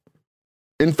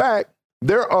 In fact,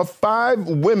 there are 5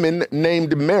 women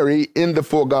named Mary in the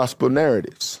 4 gospel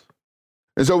narratives.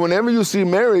 And so whenever you see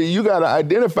Mary, you got to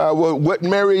identify what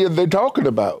Mary are they talking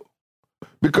about.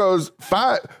 Because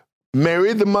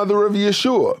Mary, the mother of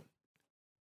Yeshua.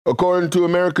 According to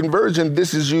American Version,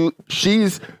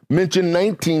 she's mentioned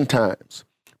 19 times.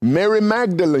 Mary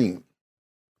Magdalene,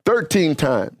 13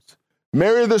 times.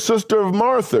 Mary, the sister of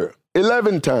Martha,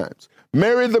 11 times.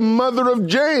 Mary, the mother of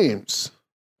James,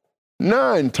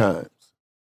 9 times.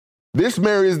 This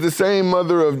Mary is the same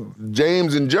mother of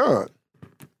James and John,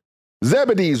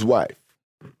 Zebedee's wife.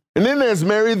 And then there's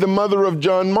Mary, the mother of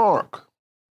John Mark.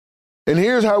 And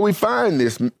here's how we find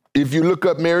this. If you look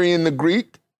up Mary in the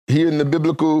Greek, here in the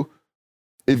biblical,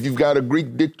 if you've got a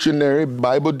Greek dictionary,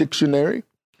 Bible dictionary,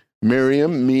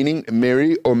 Miriam, meaning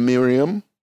Mary or Miriam,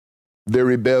 the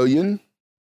rebellion.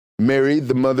 Mary,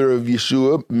 the mother of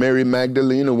Yeshua. Mary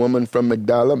Magdalene, a woman from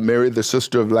Magdala. Mary, the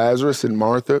sister of Lazarus and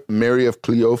Martha. Mary of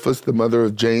Cleophas, the mother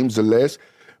of James the Less.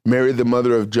 Mary, the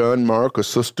mother of John Mark, a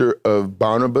sister of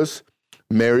Barnabas.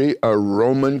 Mary, a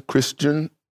Roman Christian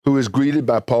who is greeted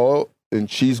by Paul, and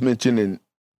she's mentioned in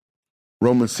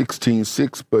Romans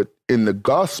 16:6, but in the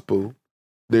gospel,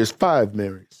 there's 5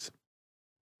 Marys.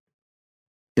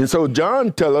 And so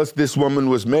John tells us this woman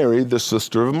was Mary, the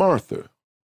sister of Martha.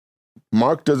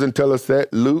 Mark doesn't tell us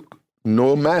that, Luke,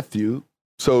 nor Matthew.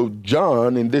 So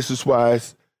John, and this is why,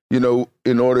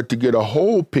 in order to get a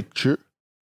whole picture,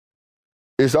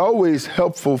 it's always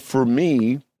helpful for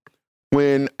me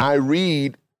when I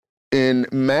read in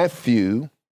Matthew,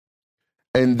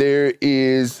 and there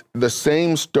is the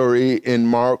same story in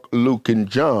Mark, Luke, and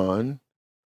John,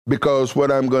 because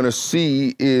what I'm going to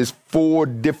see is 4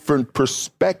 different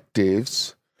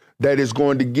perspectives that is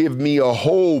going to give me a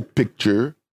whole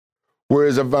picture.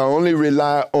 Whereas if I only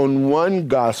rely on one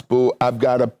gospel, I've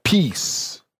got a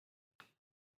piece.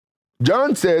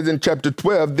 John says in chapter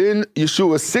 12, then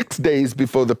Yeshua 6 days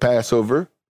before the Passover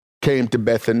came to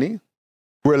Bethany,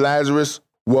 where Lazarus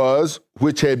was,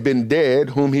 which had been dead,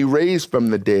 whom he raised from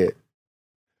the dead.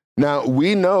 Now,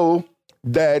 we know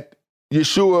that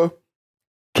Yeshua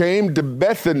came to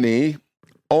Bethany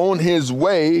on his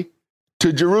way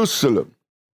to Jerusalem.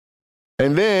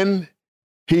 And then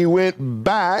he went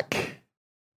back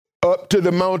up to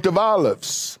the Mount of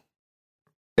Olives.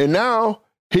 And now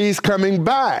he's coming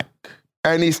back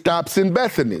and he stops in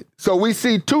Bethany. So we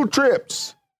see 2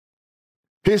 trips.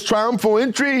 His triumphal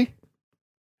entry,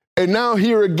 and now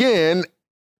here again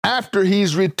after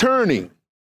he's returning.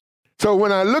 So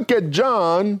when I look at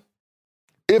John,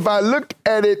 if I look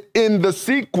at it in the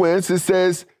sequence, it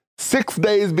says 6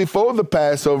 days before the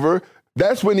Passover,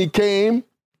 that's when he came.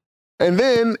 And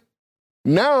then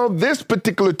now this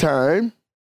particular time,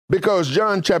 because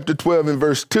John chapter 12 and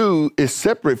verse 2 is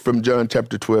separate from John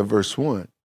chapter 12 verse 1,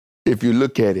 if you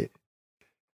look at it.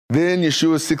 Then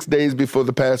Yeshua 6 days before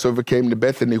the Passover came to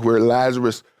Bethany, where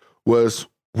Lazarus was,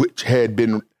 which had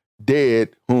been dead,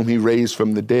 whom he raised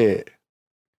from the dead.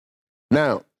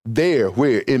 Now, there,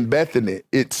 where in Bethany,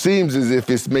 it seems as if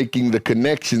it's making the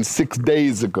connection 6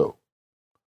 days ago.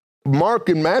 Mark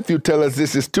and Matthew tell us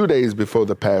this is 2 days before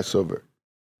the Passover.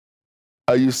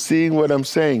 Are you seeing what I'm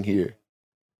saying here?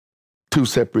 2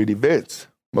 separate events,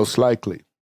 most likely.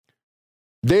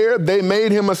 There, they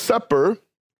made him a supper,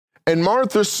 and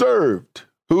Martha served.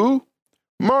 Who?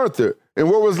 Martha. And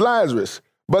where was Lazarus?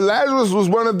 But Lazarus was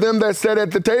one of them that sat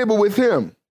at the table with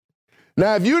him.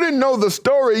 Now, if you didn't know the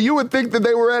story, you would think that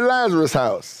they were at Lazarus'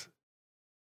 house,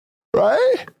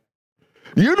 right?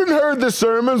 You didn't heard the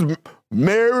sermons,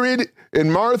 Mary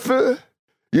and Martha.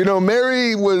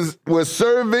 Mary was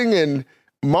serving and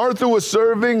Martha was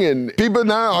serving, and people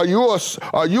now, are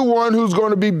you one who's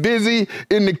going to be busy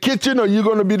in the kitchen, or are you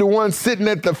going to be the one sitting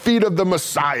at the feet of the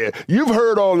Messiah? You've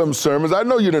heard all them sermons. I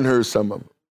know you didn't hear some of them.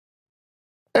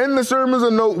 And the sermons are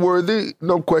noteworthy,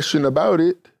 no question about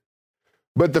it.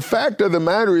 But the fact of the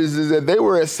matter is that they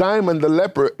were at Simon the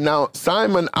leper. Now,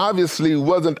 Simon obviously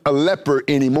wasn't a leper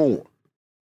anymore.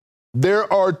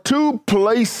 There are 2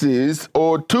 places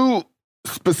or 2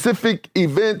 specific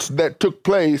events that took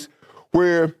place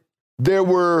where there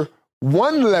were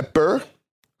 1 leper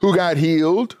who got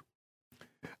healed,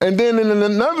 and then in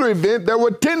another event, there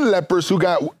were 10 lepers who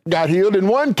got healed, and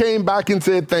 1 came back and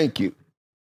said, thank you.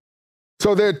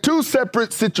 So there are 2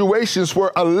 separate situations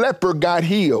where a leper got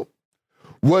healed.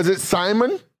 Was it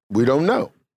Simon? We don't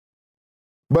know.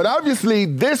 But obviously,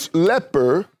 this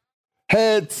leper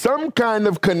had some kind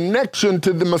of connection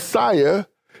to the Messiah.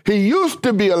 He used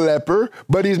to be a leper,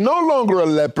 but he's no longer a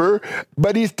leper,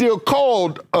 but he's still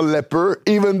called a leper,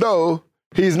 even though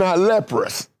he's not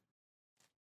leprous.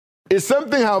 It's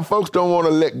something how folks don't want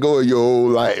to let go of your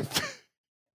old life.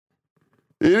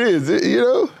 It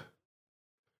is,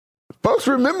 Folks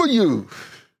remember you.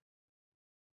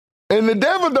 And the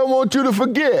devil don't want you to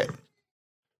forget,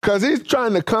 because he's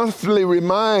trying to constantly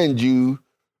remind you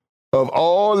of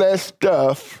all that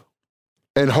stuff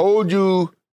and hold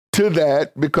you to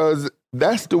that, because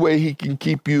that's the way he can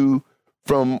keep you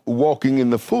from walking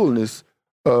in the fullness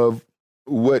of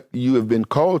what you have been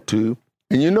called to.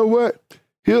 And you know what?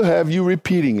 He'll have you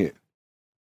repeating it.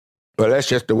 Well, that's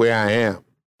just the way I am.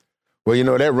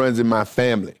 Well, that runs in my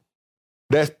family.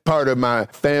 That's part of my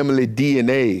family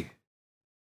DNA.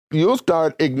 You'll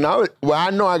start acknowledging, well, I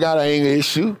know I got an anger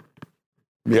issue.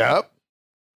 Yep.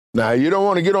 Now, you don't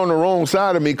want to get on the wrong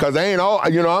side of me, because I ain't all,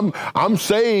 I'm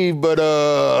saved, but,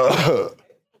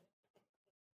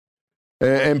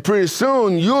 and pretty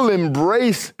soon you'll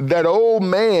embrace that old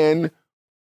man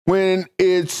when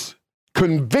it's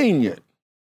convenient.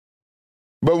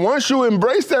 But once you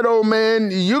embrace that old man,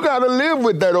 you got to live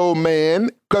with that old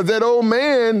man, because that old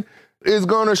man is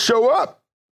going to show up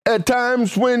at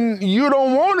times when you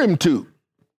don't want him to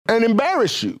and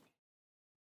embarrass you.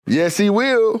 Yes, he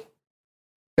will.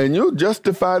 And you'll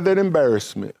justify that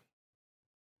embarrassment.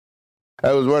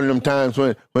 That was one of them times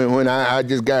when I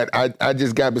just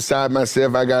got beside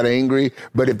myself. I got angry.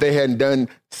 But if they hadn't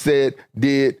said,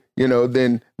 did,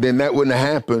 then that wouldn't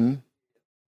have happened.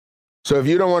 So if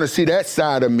you don't want to see that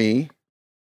side of me,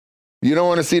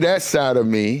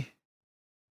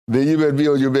 then you better be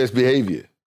on your best behavior.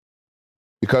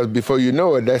 Because before you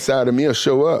know it, that side of me will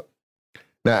show up.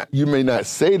 Now, you may not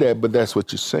say that, but that's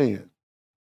what you're saying.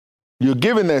 You're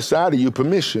giving that side of you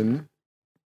permission.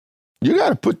 You got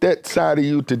to put that side of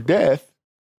you to death.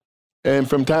 And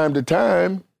from time to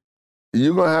time,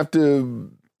 you're going to have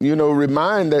to,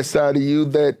 remind that side of you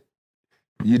that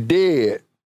you're dead.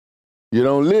 You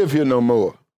don't live here no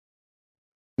more.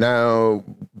 Now,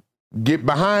 get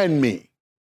behind me.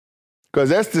 Because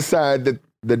that's the side that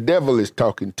the devil is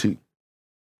talking to.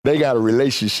 They got a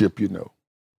relationship,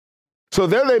 So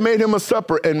there they made him a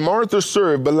supper, and Martha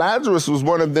served, but Lazarus was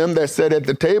one of them that sat at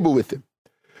the table with him.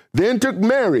 Then took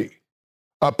Mary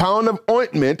a pound of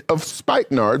ointment of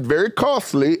spikenard, very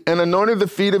costly, and anointed the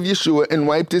feet of Yeshua, and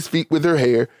wiped his feet with her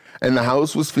hair, and the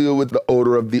house was filled with the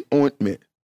odor of the ointment.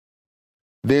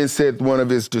 Then said one of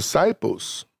his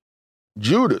disciples,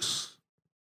 Judas.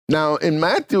 Now in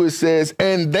Matthew it says,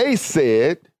 and they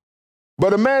said,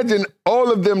 but imagine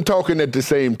all of them talking at the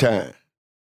same time.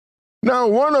 Now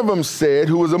one of them said,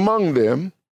 who was among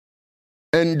them,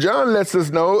 and John lets us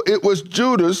know it was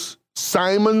Judas,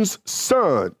 Simon's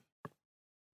son.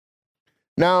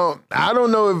 Now, I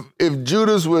don't know if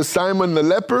Judas was Simon the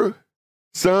leper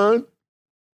son,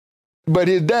 but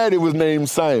his daddy was named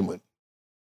Simon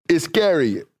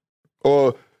Iscariot,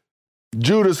 or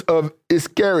Judas of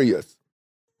Iscariot.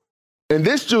 And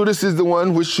this Judas is the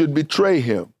one which should betray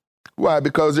him. Why?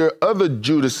 Because there are other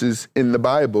Judases in the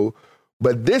Bible,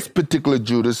 but this particular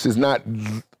Judas is not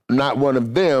one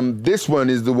of them. This one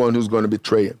is the one who's going to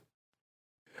betray him.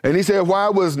 And he said, why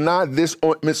was not this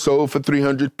ointment sold for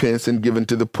 300 pence and given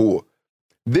to the poor?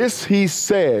 This he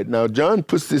said, now John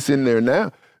puts this in there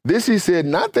now, this he said,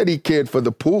 not that he cared for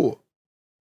the poor,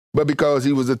 but because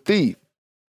he was a thief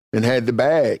and had the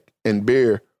bag and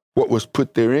bear what was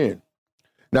put therein.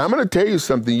 Now I'm going to tell you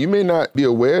something. You may not be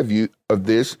aware of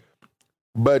this,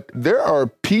 but there are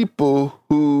people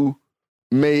who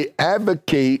may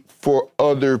advocate for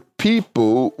other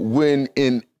people when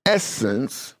in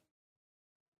essence,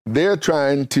 they're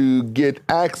trying to get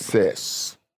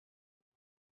access.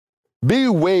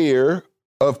 Beware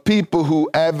of people who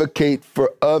advocate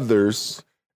for others,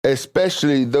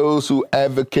 especially those who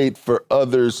advocate for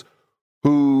others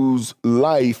whose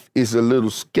life is a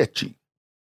little sketchy.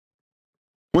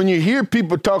 When you hear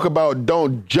people talk about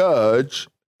don't judge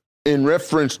in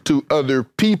reference to other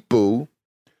people,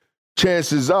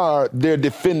 chances are they're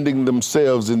defending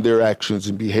themselves in their actions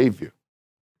and behavior.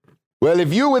 Well,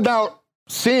 if you're without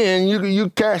sin, you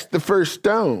cast the first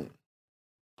stone.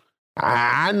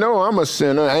 I know I'm a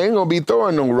sinner. I ain't going to be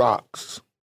throwing no rocks.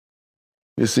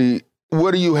 You see,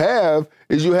 what you have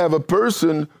is you have a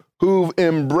person who've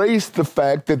embraced the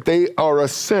fact that they are a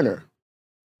sinner.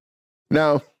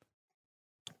 Now,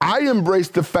 I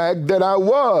embraced the fact that I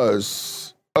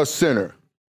was a sinner.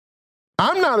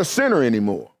 I'm not a sinner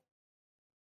anymore.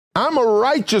 I'm a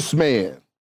righteous man.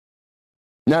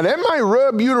 Now, that might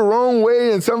rub you the wrong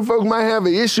way, and some folks might have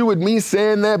an issue with me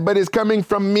saying that, but it's coming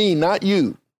from me, not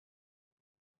you.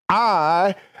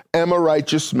 I am a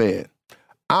righteous man.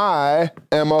 I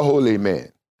am a holy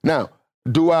man. Now,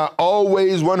 do I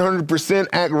always 100%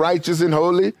 act righteous and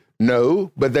holy?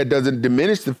 No, but that doesn't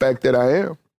diminish the fact that I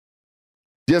am.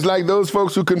 Just like those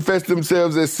folks who confess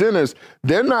themselves as sinners,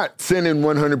 they're not sinning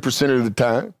 100% of the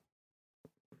time.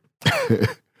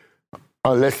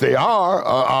 Unless they are,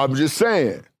 I'm just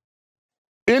saying.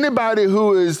 Anybody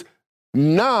who is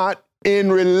not in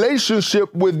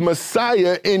relationship with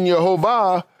Messiah in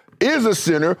Yehovah is a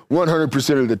sinner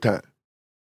 100% of the time.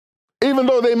 Even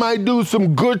though they might do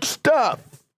some good stuff.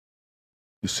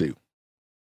 You see.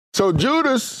 So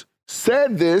Judas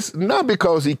said this not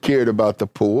because he cared about the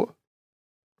poor,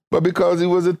 but because he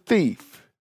was a thief.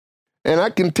 And I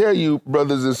can tell you,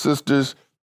 brothers and sisters,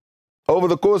 over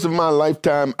the course of my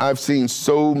lifetime, I've seen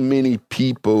so many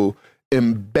people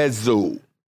embezzle.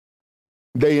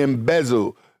 They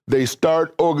embezzle. They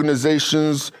start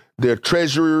organizations. They're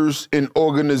treasurers in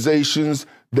organizations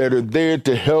that are there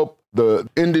to help the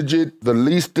indigent, the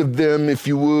least of them, if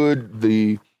you would,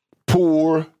 the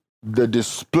poor, the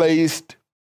displaced,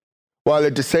 while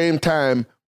at the same time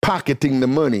pocketing the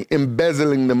money,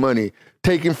 embezzling the money,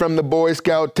 taking from the Boy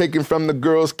Scout, taking from the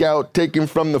Girl Scout, taking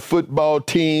from the football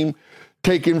team,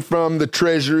 taking from the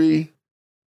treasury.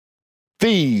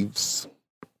 Thieves.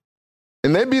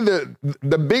 And they'd be the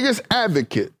biggest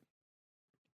advocate.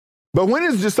 But when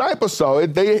his disciples saw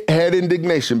it, they had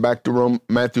indignation. Back to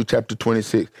Matthew chapter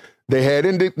 26. They had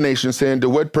indignation, saying, to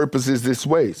what purpose is this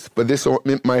waste? For this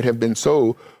ointment might have been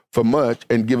sold for much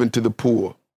and given to the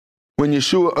poor. When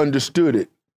Yeshua understood it.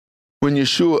 When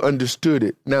Yeshua understood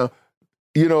it. Now,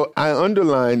 you know, I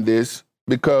underline this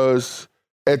because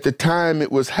at the time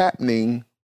it was happening,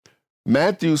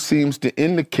 Matthew seems to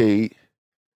indicate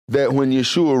that when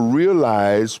Yeshua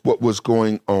realized what was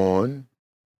going on,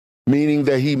 meaning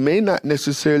that he may not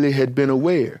necessarily had been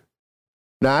aware.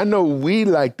 Now, I know we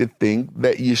like to think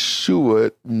that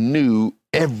Yeshua knew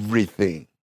everything.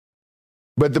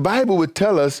 But the Bible would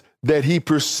tell us that he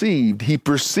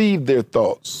perceived their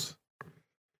thoughts.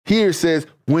 Here it says,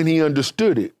 when he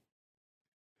understood it.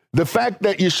 The fact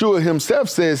that Yeshua himself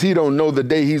says he don't know the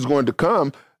day he's going to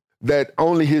come, that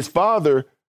only his Father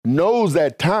knows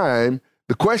that time,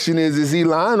 the question is he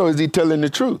lying or is he telling the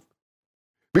truth?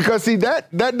 Because see,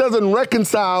 that doesn't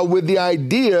reconcile with the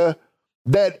idea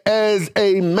that as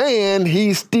a man,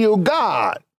 he's still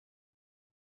God.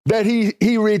 That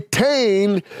he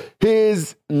retained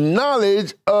his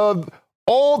knowledge of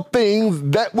all things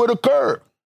that would occur.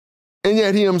 And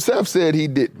yet he himself said he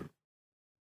didn't.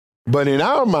 But in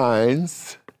our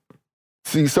minds,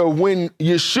 see, so when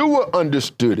Yeshua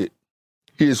understood it,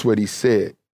 here's what he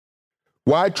said.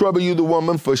 Why trouble you the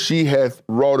woman? For she hath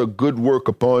wrought a good work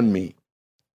upon me.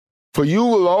 For you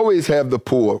will always have the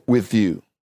poor with you.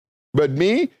 But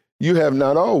me, you have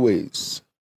not always.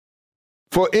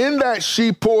 For in that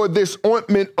she poured this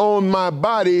ointment on my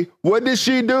body, what did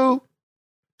she do?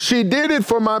 She did it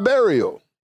for my burial.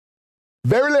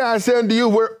 Verily I say unto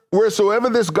you, wheresoever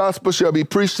this gospel shall be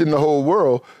preached in the whole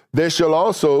world, there shall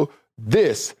also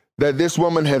this, that this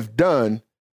woman hath done,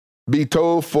 be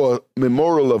told for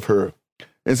memorial of her.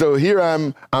 And so here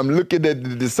I'm looking at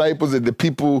the disciples and the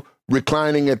people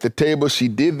reclining at the table. She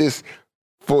did this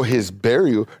for his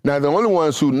burial. Now, the only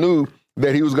ones who knew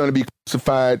that he was going to be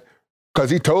crucified, because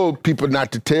he told people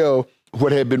not to tell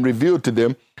what had been revealed to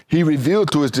them, he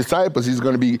revealed to his disciples he's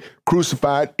going to be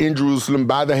crucified in Jerusalem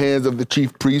by the hands of the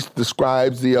chief priests, the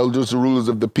scribes, the elders, the rulers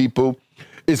of the people.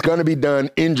 It's going to be done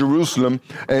in Jerusalem.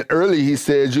 And early he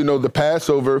says, you know, the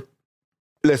Passover,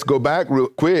 let's go back real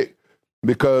quick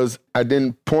because I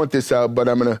didn't point this out, but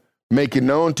I'm going to make it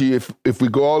known to you. If we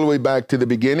go all the way back to the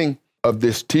beginning of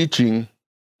this teaching,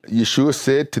 Yeshua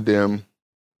said to them,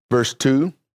 verse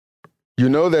 2, you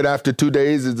know that after 2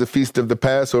 days is the feast of the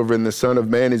Passover and the Son of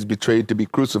Man is betrayed to be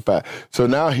crucified. So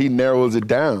now he narrows it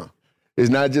down. It's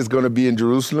not just going to be in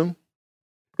Jerusalem.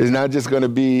 It's not just going to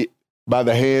be by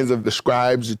the hands of the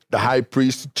scribes, the high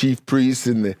priests, the chief priests,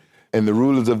 and the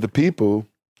rulers of the people,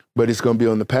 but it's going to be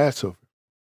on the Passover.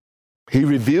 He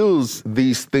reveals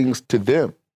these things to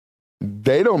them.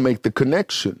 They don't make the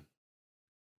connection.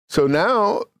 So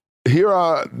now here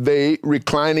are they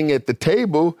reclining at the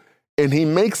table, and he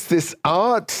makes this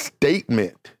odd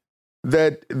statement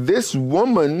that this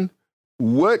woman,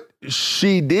 what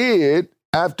she did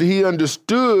after he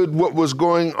understood what was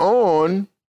going on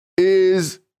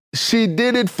is she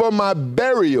did it for my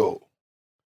burial.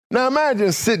 Now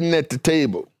imagine sitting at the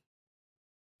table,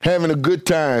 having a good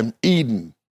time,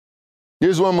 eating.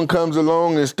 This woman comes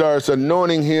along and starts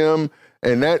anointing him,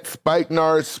 and that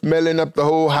spikenard smelling up the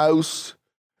whole house.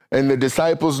 And the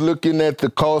disciples looking at the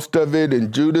cost of it,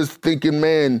 and Judas thinking,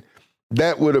 man,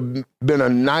 that would have been a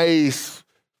nice,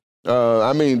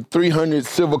 300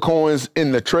 silver coins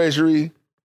in the treasury.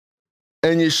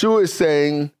 And Yeshua is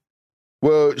saying,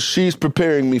 well, she's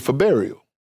preparing me for burial.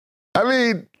 I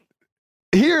mean,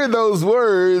 hearing those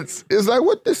words, it's like,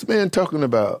 what this man talking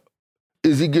about?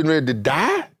 Is he getting ready to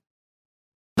die?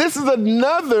 This is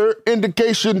another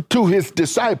indication to his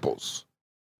disciples,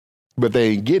 but they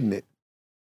ain't getting it.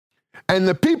 And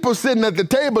the people sitting at the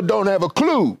table don't have a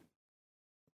clue.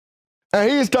 And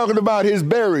he's talking about his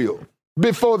burial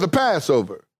before the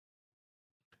Passover.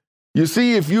 You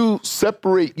see, if you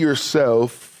separate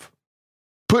yourself,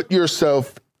 put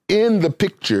yourself in the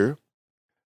picture,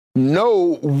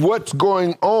 know what's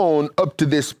going on up to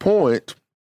this point.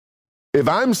 If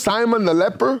I'm Simon the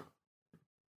leper,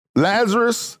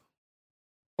 Lazarus,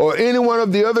 or any one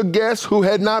of the other guests who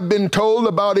had not been told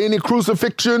about any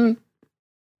crucifixion,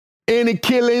 any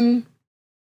killing,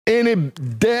 any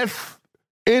death,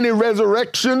 any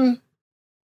resurrection,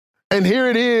 and here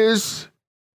it is.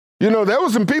 You know, there were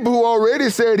some people who already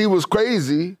said he was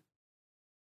crazy.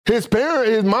 His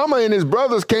mama and his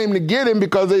brothers came to get him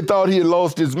because they thought he had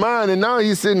lost his mind, and now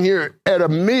he's sitting here at a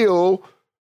meal,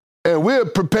 and we're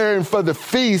preparing for the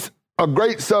feast, a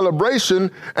great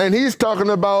celebration, and he's talking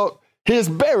about his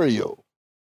burial.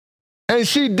 And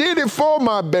she did it for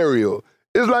my burial.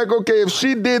 It's like, okay, if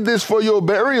she did this for your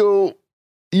burial,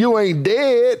 you ain't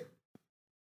dead.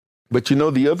 But you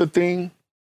know the other thing?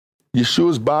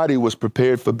 Yeshua's body was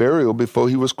prepared for burial before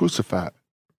he was crucified.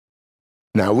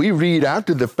 Now, we read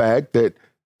after the fact that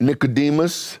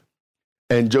Nicodemus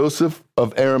and Joseph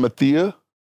of Arimathea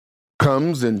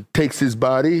comes and takes his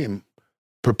body and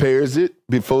prepares it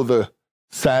before the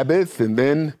Sabbath, and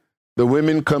then the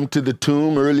women come to the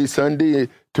tomb early Sunday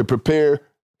to prepare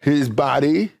his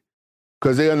body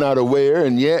because they are not aware,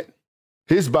 and yet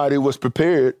his body was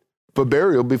prepared for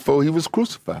burial before he was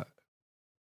crucified.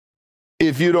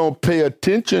 If you don't pay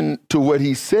attention to what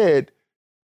he said,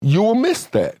 you will miss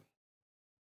that.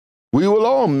 We will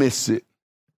all miss it.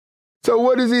 So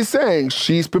what is he saying?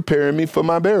 She's preparing me for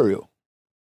my burial.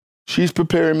 She's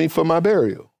preparing me for my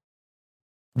burial.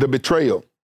 The betrayal.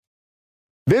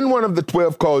 Then one of the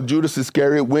 12, called Judas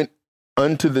Iscariot, went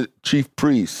unto the chief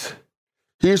priests.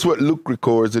 Here's what Luke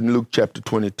records in Luke chapter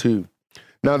 22.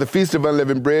 Now the feast of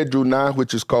unleavened bread drew nigh,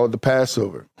 which is called the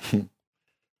Passover.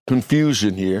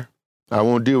 Confusion here. I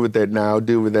won't deal with that now. I'll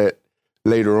deal with that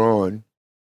later on.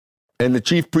 And the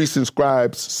chief priests and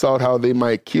scribes sought how they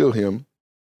might kill him,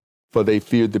 for they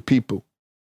feared the people.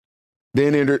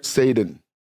 Then entered Satan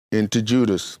into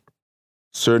Judas,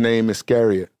 surnamed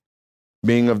Iscariot,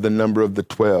 being of the number of the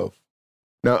 12.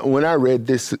 Now, when I read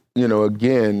this,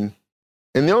 again,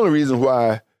 and the only reason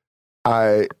why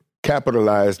I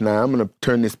capitalized now, I'm going to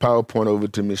turn this PowerPoint over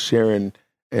to Miss Sharon,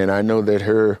 and I know that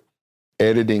her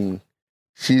editing,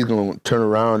 she's going to turn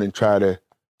around and try to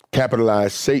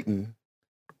capitalize Satan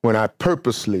when I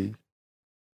purposely,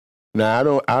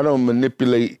 now I don't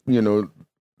manipulate,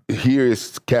 here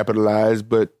is capitalized,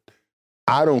 but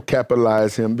I don't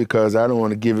capitalize him because I don't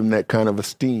want to give him that kind of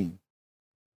esteem.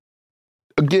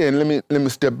 Again, let me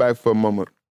step back for a moment.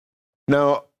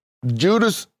 Now,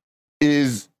 Judas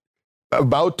is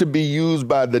about to be used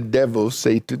by the devil,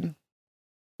 Satan.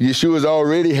 Yeshua's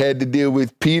already had to deal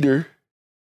with Peter,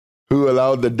 who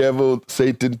allowed the devil,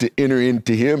 Satan, to enter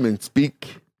into him and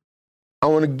speak. I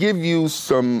want to give you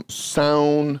some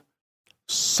sound,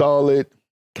 solid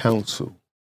counsel.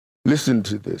 Listen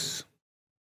to this.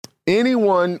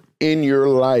 Anyone in your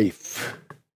life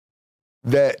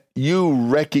that you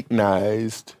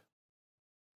recognized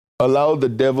allowed the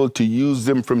devil to use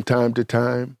them from time to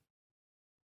time,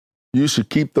 you should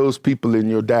keep those people in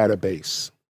your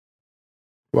database.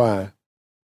 Why?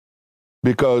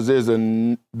 Because there's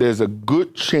a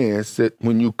good chance that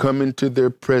when you come into their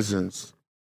presence,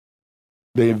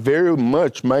 they very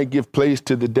much might give place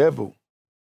to the devil.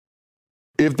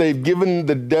 If they've given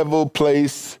the devil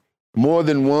place more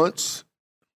than once,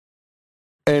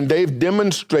 and they've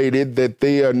demonstrated that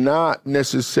they are not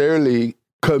necessarily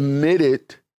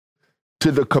committed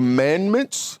to the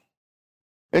commandments,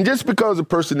 and just because a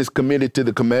person is committed to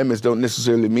the commandments don't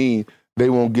necessarily mean they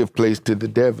won't give place to the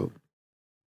devil.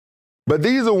 But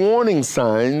these are warning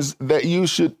signs that you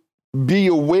should be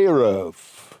aware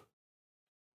of.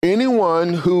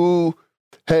 Anyone who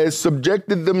has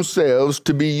subjected themselves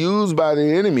to be used by the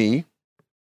enemy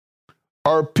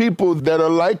are people that are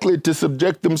likely to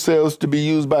subject themselves to be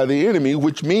used by the enemy,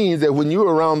 which means that when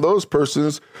you're around those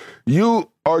persons, you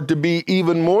are to be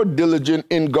even more diligent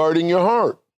in guarding your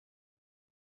heart.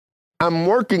 I'm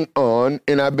working on,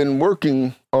 and I've been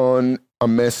working on a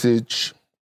message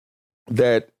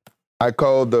that I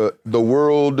call the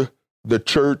world, the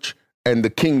church, and the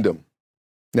kingdom.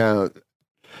 Now,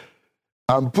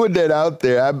 I'm putting that out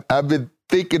there. I've been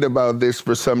thinking about this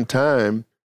for some time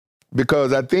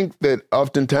because I think that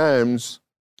oftentimes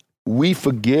we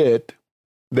forget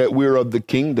that we're of the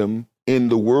kingdom in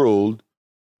the world,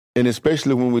 and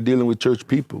especially when we're dealing with church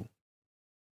people.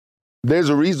 There's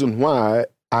a reason why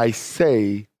I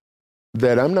say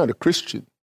that I'm not a Christian,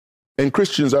 and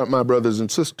Christians aren't my brothers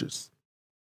and sisters.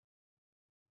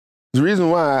 The reason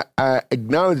why I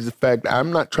acknowledge the fact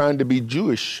I'm not trying to be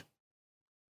Jewish.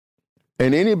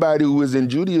 And anybody who is in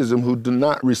Judaism who do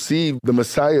not receive the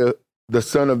Messiah, the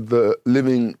Son of the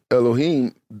living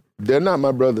Elohim, they're not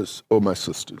my brothers or my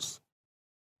sisters.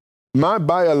 My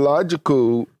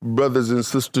biological brothers and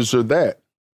sisters are that.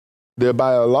 They're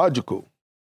biological.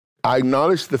 I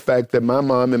acknowledge the fact that my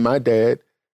mom and my dad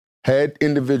had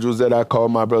individuals that I call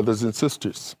my brothers and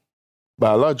sisters,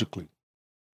 biologically.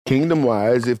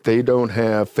 Kingdom-wise, if they don't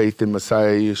have faith in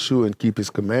Messiah Yeshua and keep his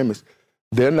commandments,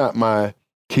 they're not my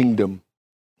kingdom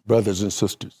brothers and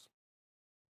sisters.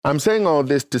 I'm saying all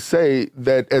this to say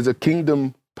that as a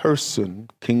kingdom person,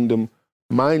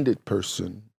 kingdom-minded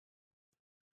person,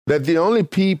 that the only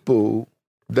people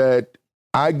that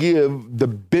I give the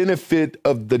benefit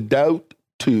of the doubt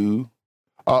to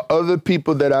are other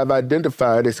people that I've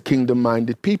identified as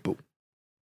kingdom-minded people.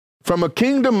 From a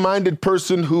kingdom-minded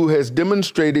person who has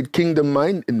demonstrated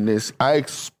kingdom-mindedness, I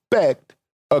expect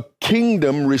a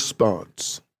kingdom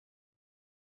response.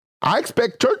 I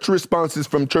expect church responses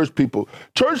from church people.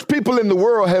 Church people in the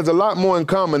world has a lot more in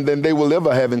common than they will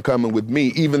ever have in common with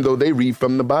me, even though they read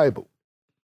from the Bible.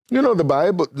 You know, the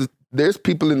Bible, there's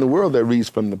people in the world that reads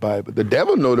from the Bible. The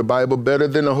devil knows the Bible better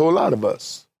than a whole lot of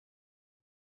us.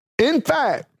 In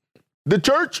fact, the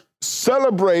church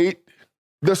celebrate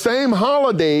the same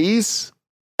holidays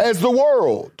as the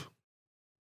world.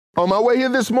 On my way here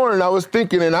this morning, I was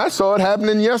thinking, and I saw it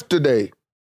happening yesterday,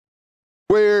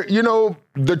 where, you know,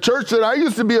 the church that I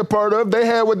used to be a part of, they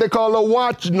had what they call a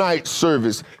watch night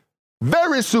service.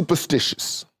 Very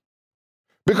superstitious.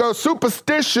 Because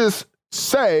superstitious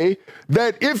say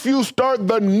that if you start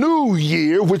the new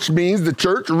year, which means the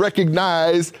church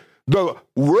recognize the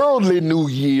worldly new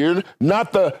year,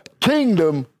 not the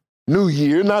kingdom new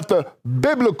year, not the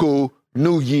biblical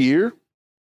new year,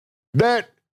 that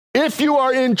if you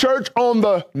are in church on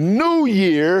the new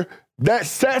year, that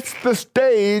sets the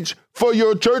stage for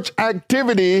your church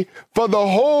activity for the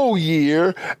whole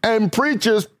year, and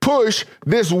preachers push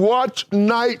this watch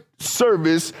night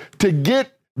service to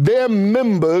get their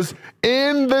members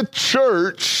in the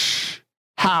church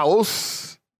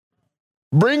house,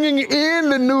 bringing in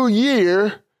the new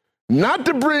year, not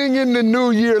to bring in the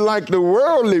new year like the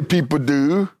worldly people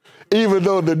do, even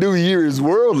though the new year is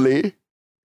worldly.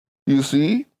 You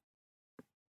see,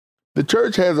 the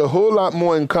church has a whole lot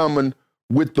more in common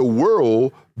with the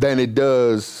world than it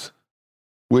does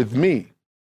with me.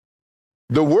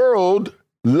 The world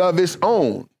love its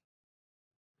own.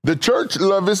 The church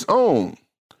love its own.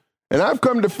 And I've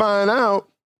come to find out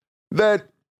that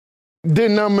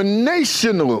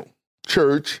denominational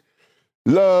church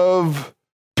love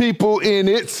people in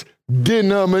its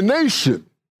denomination,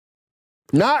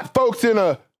 not folks in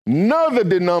another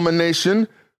denomination,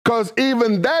 because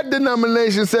even that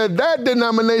denomination said that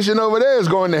denomination over there is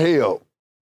going to hell.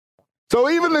 So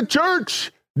even the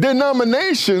church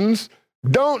denominations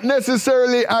don't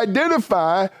necessarily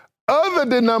identify other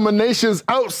denominations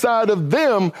outside of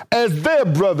them as their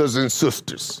brothers and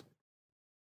sisters.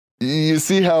 You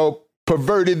see how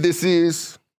perverted this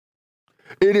is?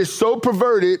 It is so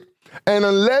perverted, and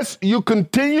unless you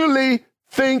continually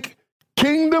think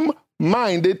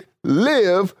kingdom-minded,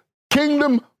 live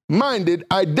kingdom-minded,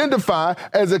 identify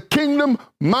as a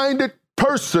kingdom-minded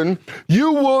person,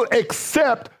 you will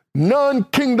accept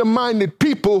non-kingdom-minded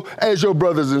people as your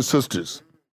brothers and sisters.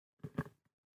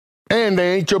 And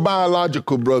they ain't your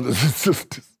biological brothers and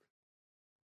sisters.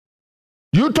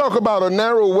 You talk about a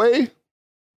narrow way.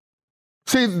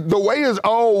 See, the way has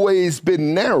always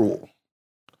been narrow.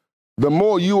 The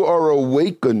more you are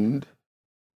awakened,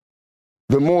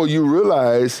 the more you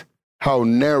realize how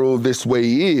narrow this way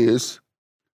is,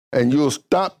 and you'll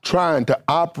stop trying to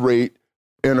operate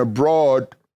in a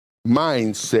broad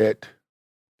mindset,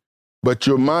 but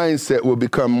your mindset will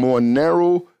become more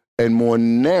narrow and more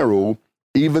narrow,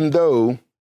 even though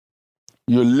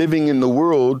you're living in the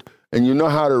world and you know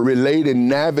how to relate and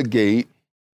navigate,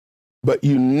 but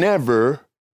you never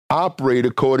operate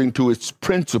according to its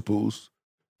principles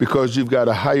because you've got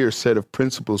a higher set of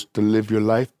principles to live your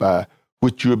life by,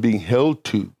 which you're being held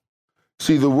to.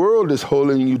 See, the world is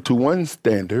holding you to one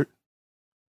standard.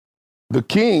 The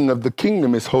king of the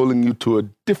kingdom is holding you to a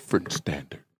different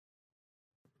standard.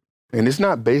 And it's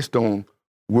not based on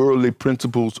worldly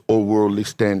principles or worldly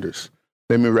standards.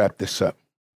 Let me wrap this up.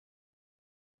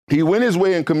 He went his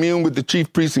way and communed with the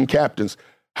chief priests and captains.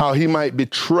 how he might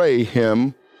betray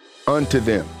him unto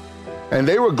them. And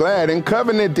they were glad and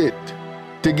covenanted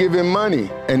to give him money.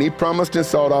 And he promised and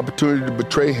sought opportunity to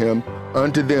betray him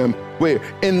unto them. Where?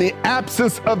 In the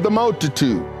absence of the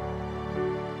multitude.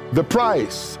 The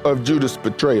price of Judas'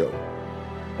 betrayal.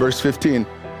 Verse 15.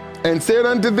 And said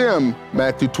unto them,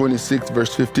 Matthew 26,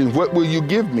 verse 15, what will you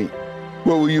give me?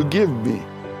 What will you give me?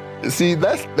 See,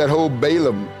 that's that whole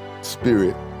Balaam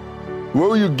spirit. What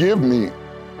will you give me?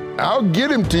 I'll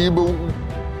get him to you, but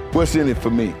what's in it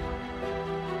for me?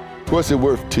 What's it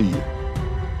worth to you?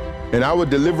 And I will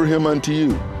deliver him unto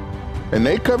you. And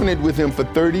they covenanted with him for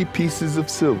 30 pieces of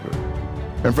silver.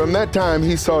 And from that time,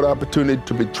 he sought opportunity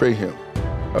to betray him.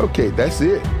 Okay, that's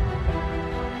it.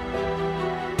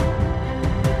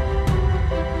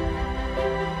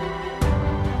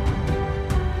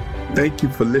 Thank you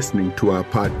for listening to our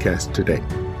podcast today.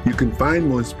 You can find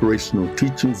more inspirational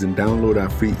teachings and download our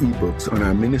free ebooks on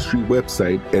our ministry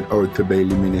website at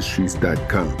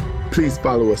ArthurBaileyMinistries.com. Please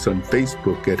follow us on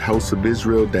Facebook at House of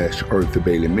Israel-Arthur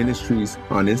Bailey Ministries,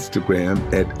 on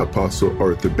Instagram at Apostle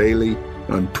Arthur Bailey,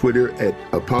 on Twitter at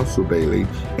Apostle Bailey,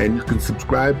 and you can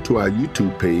subscribe to our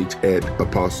YouTube page at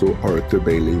Apostle Arthur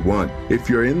Bailey 1. If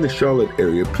you're in the Charlotte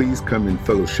area, please come and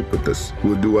fellowship with us.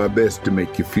 We'll do our best to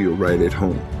make you feel right at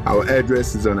home. Our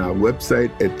address is on our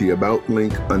website at the About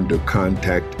link under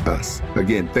Contact Us.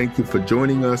 Again, thank you for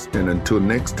joining us, and until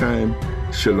next time,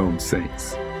 Shalom,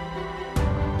 Saints.